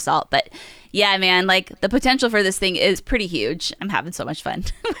with a grain of salt. But yeah, man, like the potential for this thing is pretty huge. I'm having so much fun.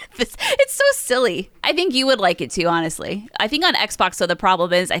 It's so silly. I think you would like it too, honestly. I think on Xbox, so the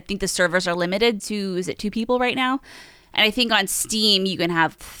problem is I think the servers are limited to, is it 2 people right now? And I think on Steam, you can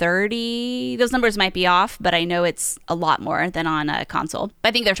have 30. Those numbers might be off, but I know it's a lot more than on a console. But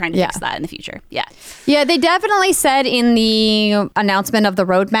I think they're trying to fix that in the future. Yeah. Yeah, they definitely said in the announcement of the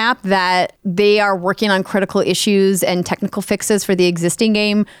roadmap that they are working on critical issues and technical fixes for the existing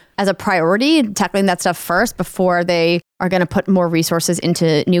game as a priority, tackling that stuff first before they are going to put more resources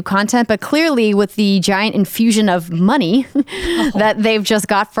into new content. But clearly, with the giant infusion of money that they've just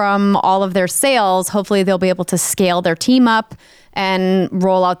got from all of their sales, hopefully they'll be able to scale their team up and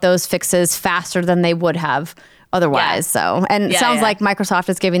roll out those fixes faster than they would have otherwise. It sounds like Microsoft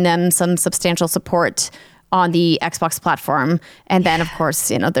is giving them some substantial support on the Xbox platform. And then, of course,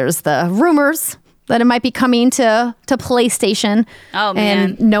 there's the rumors that it might be coming to PlayStation. Oh, man.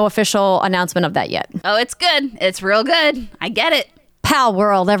 And no official announcement of that yet. Oh, it's good. It's real good. I get it.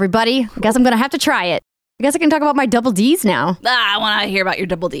 Palworld, everybody. I guess I'm going to have to try it. I guess I can talk about my double Ds now. I want to hear about your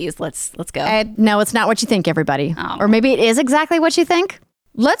double Ds. Let's go. No, it's not what you think, everybody. Oh. Or maybe it is exactly what you think.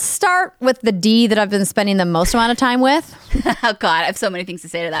 Let's start with the D that I've been spending the most amount of time with. Oh, God. I have so many things to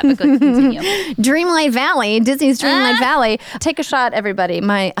say to that, but go continue. Dreamlight Valley, Disney's Dreamlight Valley. Take a shot, everybody.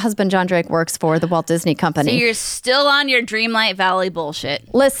 My husband, John Drake, works for the Walt Disney Company. So you're still on your Dreamlight Valley bullshit.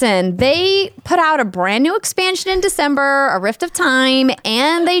 Listen, they put out a brand new expansion in December, A Rift of Time,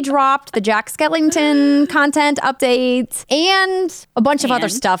 and they dropped the Jack Skellington content updates and a bunch of other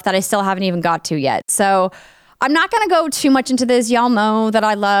stuff that I still haven't even got to yet. So I'm not going to go too much into this. Y'all know that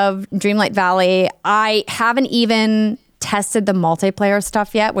I love Dreamlight Valley. I haven't even tested the multiplayer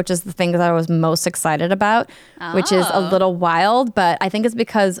stuff yet, which is the thing that I was most excited about, which is a little wild. But I think it's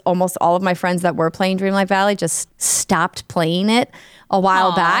because almost all of my friends that were playing Dreamlight Valley just stopped playing it a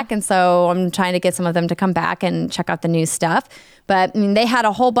while back. And so I'm trying to get some of them to come back and check out the new stuff. But I mean, they had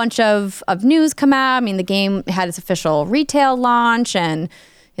a whole bunch of news come out. I mean, the game had its official retail launch and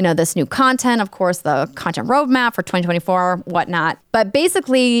this new content, of course, the content roadmap for 2024, whatnot. But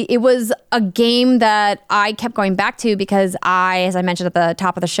basically, it was a game that I kept going back to because as I mentioned at the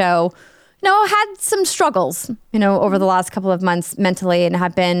top of the show, had some struggles, over the last couple of months mentally and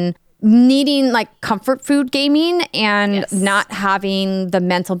have been needing like comfort food gaming and not having the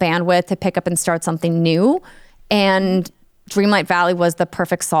mental bandwidth to pick up and start something new. And Dreamlight Valley was the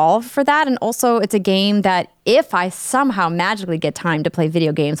perfect solve for that. And also it's a game that if I somehow magically get time to play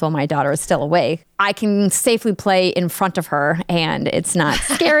video games while my daughter is still away, I can safely play in front of her and it's not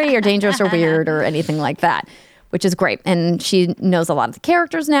scary or dangerous or weird or anything like that, which is great. And she knows a lot of the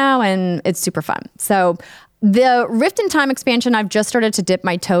characters now and it's super fun. So the Rift in Time expansion I've just started to dip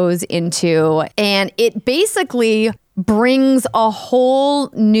my toes into, and it basically brings a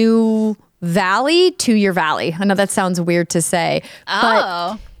whole new valley to your valley. I know that sounds weird to say,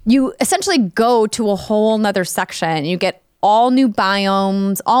 but you essentially go to a whole nother section. You get all new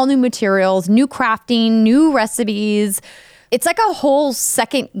biomes, all new materials, new crafting, new recipes. it's like a whole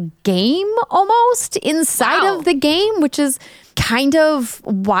second game almost inside of the game, which is kind of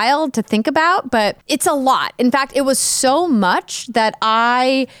wild to think about, but it's a lot. In fact, it was so much that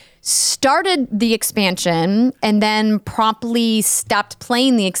I started the expansion and then promptly stopped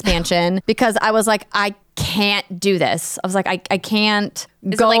playing the expansion because I was like, I can't do this. I was like, I can't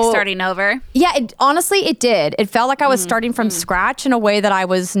Is go. it like starting over? Yeah, honestly, it did. It felt like I was starting from scratch in a way that I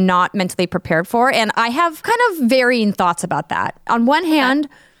was not mentally prepared for. And I have kind of varying thoughts about that. On one hand,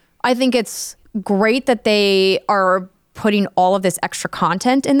 I think it's great that they are putting all of this extra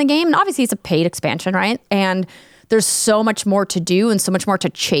content in the game. And obviously, it's a paid expansion, right? And there's so much more to do and so much more to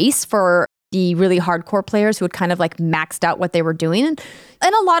chase for the really hardcore players who had kind of like maxed out what they were doing.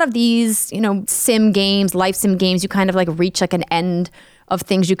 And a lot of these, sim games, life sim games, you kind of like reach like an end of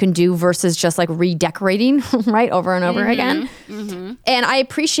things you can do versus just like redecorating, right, over and over again. And I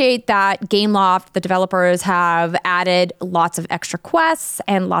appreciate that Gameloft, the developers, have added lots of extra quests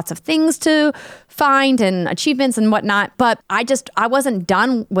and lots of things to find and achievements and whatnot. But I wasn't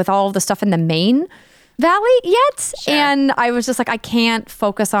done with all of the stuff in the main valley yet. Sure. And I was just like, I can't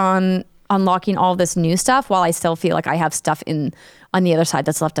focus on unlocking all this new stuff while I still feel like I have stuff on the other side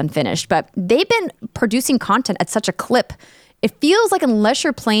that's left unfinished. But they've been producing content at such a clip. It feels like unless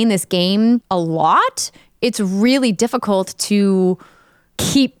you're playing this game a lot, it's really difficult to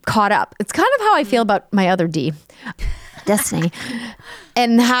keep caught up. It's kind of how I feel about my other D, Destiny.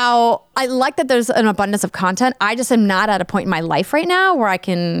 And how I like that there's an abundance of content. I just am not at a point in my life right now where I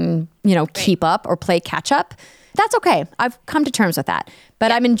can, keep up or play catch up. That's okay. I've come to terms with that.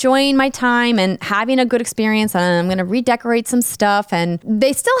 But I'm enjoying my time and having a good experience, and I'm going to redecorate some stuff. And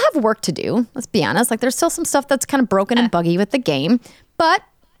they still have work to do. Let's be honest. Like, there's still some stuff that's kind of broken and buggy with the game. But,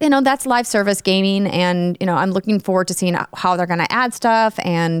 that's live service gaming. And, I'm looking forward to seeing how they're going to add stuff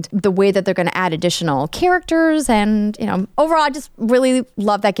and the way that they're going to add additional characters. And, overall, I just really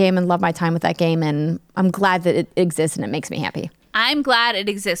love that game and love my time with that game. And I'm glad that it exists and it makes me happy. I'm glad it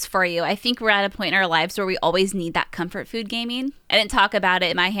exists for you. I think we're at a point in our lives where we always need that comfort food gaming. I didn't talk about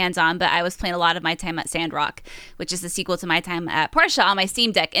it in my hands-on, but I was playing a lot of my time at Sandrock, which is the sequel to my time at Portia on my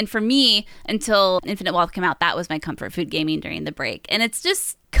Steam Deck. And for me, until Infinite Wealth came out, that was my comfort food gaming during the break. And it's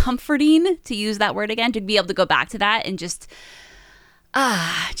just comforting, to use that word again, to be able to go back to that and just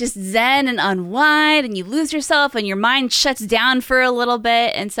zen and unwind, and you lose yourself and your mind shuts down for a little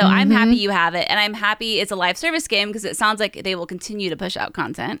bit. And so I'm happy you have it. And I'm happy it's a live service game because it sounds like they will continue to push out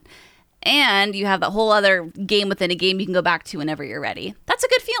content. And you have that whole other game within a game you can go back to whenever you're ready. That's a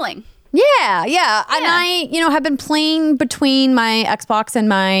good feeling. Yeah. And I, have been playing between my Xbox and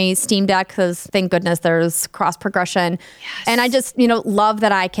my Steam Deck because thank goodness there's cross progression. Yes. And I just, love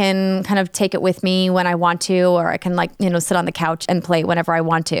that I can kind of take it with me when I want to, or I can sit on the couch and play whenever I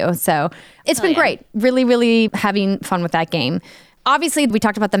want to. So it's been great. Really, really having fun with that game. Obviously, we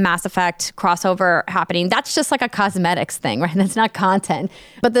talked about the Mass Effect crossover happening. That's just like a cosmetics thing, right? That's not content.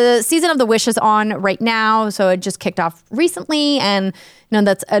 But the Season of the Wish is on right now, so it just kicked off recently, and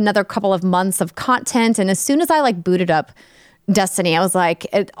that's another couple of months of content. And as soon as I booted up Destiny, I was like,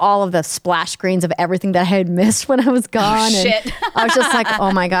 all of the splash screens of everything that I had missed when I was gone. Oh, shit. And I was just like,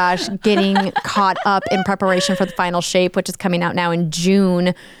 oh my gosh, getting caught up in preparation for the final shape, which is coming out now in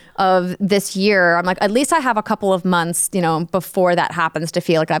June of this year. I'm like, at least I have a couple of months, before that happens to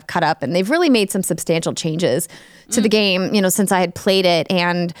feel like I've caught up. And they've really made some substantial changes to the game, since I had played it.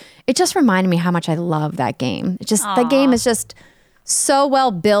 And it just reminded me how much I love that game. That game is just so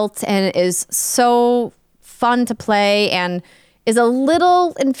well built and it is so fun to play, and is a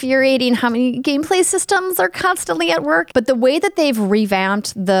little infuriating how many gameplay systems are constantly at work. But the way that they've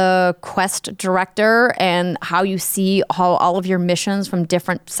revamped the quest director and how you see how all of your missions from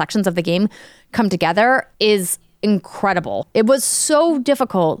different sections of the game come together is incredible. It was so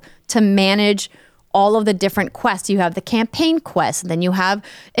difficult to manage all of the different quests. You have the campaign quests, and then you have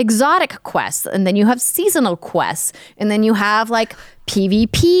exotic quests, and then you have seasonal quests, and then you have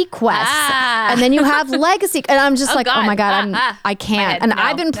PvP quests, and then you have legacy. And I'm just oh my God, I can't. And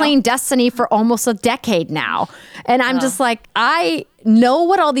I've been playing Destiny for almost a decade now. And I'm just like, I know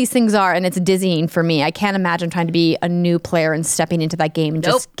what all these things are, and it's dizzying for me. I can't imagine trying to be a new player and stepping into that game and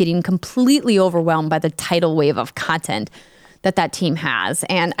just getting completely overwhelmed by the tidal wave of content that team has.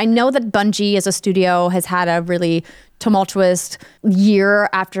 And I know that Bungie as a studio has had a really tumultuous year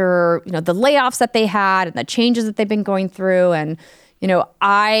after, the layoffs that they had and the changes that they've been going through. And,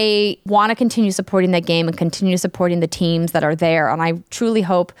 I want to continue supporting that game and continue supporting the teams that are there. And I truly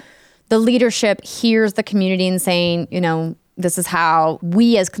hope the leadership hears the community and saying, this is how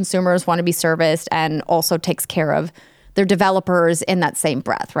we as consumers want to be serviced, and also takes care of their developers in that same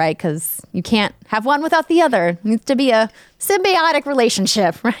breath, right? Because you can't have one without the other. It needs to be a symbiotic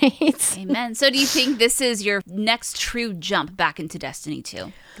relationship, right? Amen. So do you think this is your next true jump back into Destiny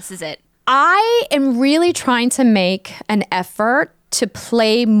 2? This is it. I am really trying to make an effort to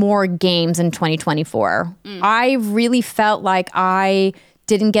play more games in 2024. I really felt like I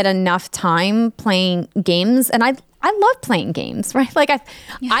didn't get enough time playing games, and I love playing games, right? Like I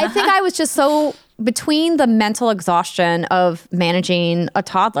think I was just so between the mental exhaustion of managing a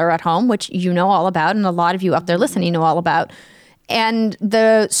toddler at home, which you know all about, and a lot of you out there listening know all about, and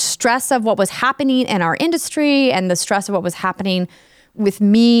the stress of what was happening in our industry and the stress of what was happening with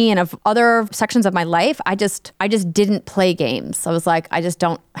me and of other sections of my life, I just didn't play games. I was like, I just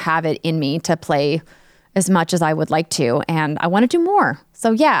don't have it in me to play as much as I would like to, and I want to do more.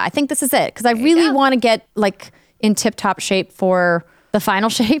 So yeah, I think this is it, because I really want to get like in tip-top shape for the final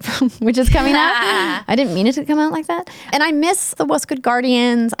shape, which is coming out. I didn't mean it to come out like that. And I miss the What's Good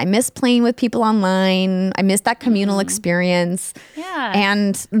Guardians. I miss playing with people online. I miss that communal experience. Yeah.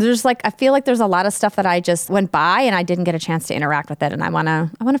 And there's like, I feel like there's a lot of stuff that I just went by and I didn't get a chance to interact with it. And I want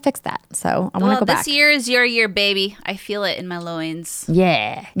to fix that. So I want to go back. This year is your year, baby. I feel it in my loins.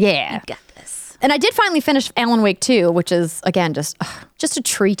 Yeah. You got this. And I did finally finish Alan Wake 2, which is, again, just a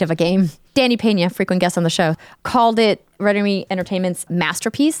treat of a game. Danny Pena, frequent guest on the show, called it Redemy Entertainment's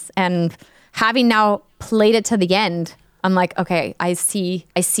masterpiece. And having now played it to the end, I'm like, okay, I see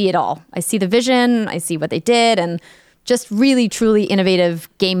it all. I see the vision. I see what they did. And just really, truly innovative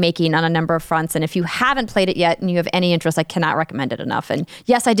game making on a number of fronts. And if you haven't played it yet and you have any interest, I cannot recommend it enough. And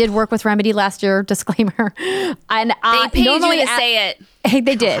yes, I did work with Remedy last year, disclaimer. And they paid you to say it.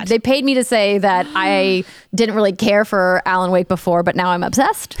 They did. They paid me to say that I didn't really care for Alan Wake before, but now I'm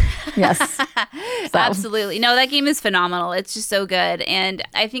obsessed. Yes. So. Absolutely. No, that game is phenomenal. It's just so good. And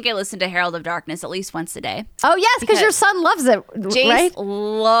I think I listen to Herald of Darkness at least once a day. Oh, yes, because your son loves it, Jace right?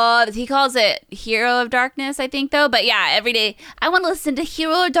 loves, he calls it Hero of Darkness, I think, though. But yeah, every day, I want to listen to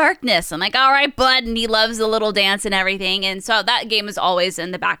Hero of Darkness. I'm like, all right, bud. And he loves the little dance and everything. And so that game is always in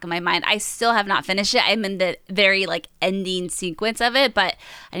the back of my mind. I still have not finished it. I'm in the very ending sequence of it, but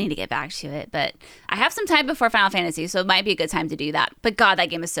I need to get back to it. But I have some time before Final Fantasy, so it might be a good time to do that. But God, that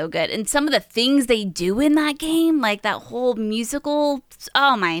game is so good. And some of the things they do in that game, like that whole musical,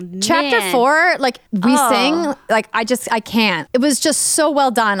 oh my man. Chapter 4, we sing, I can't. It was just so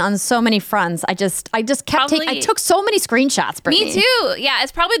well done on so many fronts. I just kept taking, I took so many screenshots, Brittany. Me too. Yeah,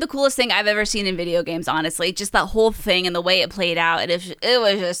 it's probably the coolest thing I've ever seen in video games, honestly. Just that whole thing and the way it played out. It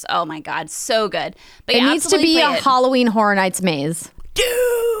was just, oh my God, so good. But it needs to be a Halloween Horror Nights maze. Dude!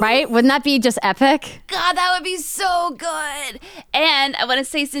 Right? Wouldn't that be just epic? God, that would be so good. And I want to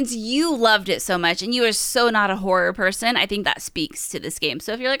say, since you loved it so much and you are so not a horror person, I think that speaks to this game.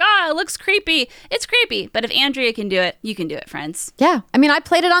 So if you're like, it looks creepy, it's creepy. But if Andrea can do it, you can do it, friends. Yeah. I mean, I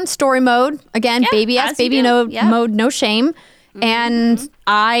played it on story mode. Again, baby mode, no shame. Mm-hmm. And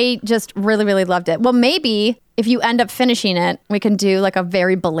I just really, really loved it. Well, maybe if you end up finishing it, we can do a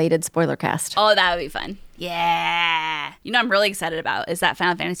very belated spoiler cast. Oh, that would be fun. Yeah. You know I'm really excited about is that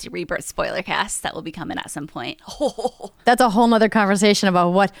Final Fantasy Rebirth spoiler cast that will be coming at some point. That's a whole nother conversation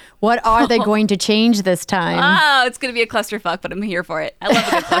about what are they going to change this time. Oh, it's going to be a clusterfuck, but I'm here for it. I love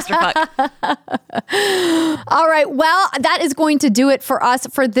a good clusterfuck. All right. Well, that is going to do it for us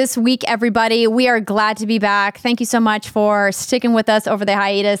for this week, everybody. We are glad to be back. Thank you so much for sticking with us over the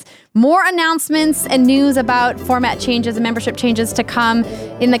hiatus. More announcements and news about format changes and membership changes to come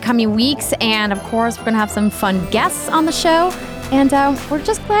in the coming weeks. And of course, we're going to have some fun guests on the show. And we're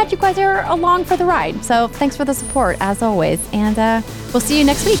just glad you guys are along for the ride. So thanks for the support, as always. And we'll see you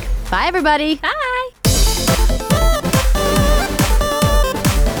next week. Bye, everybody. Bye.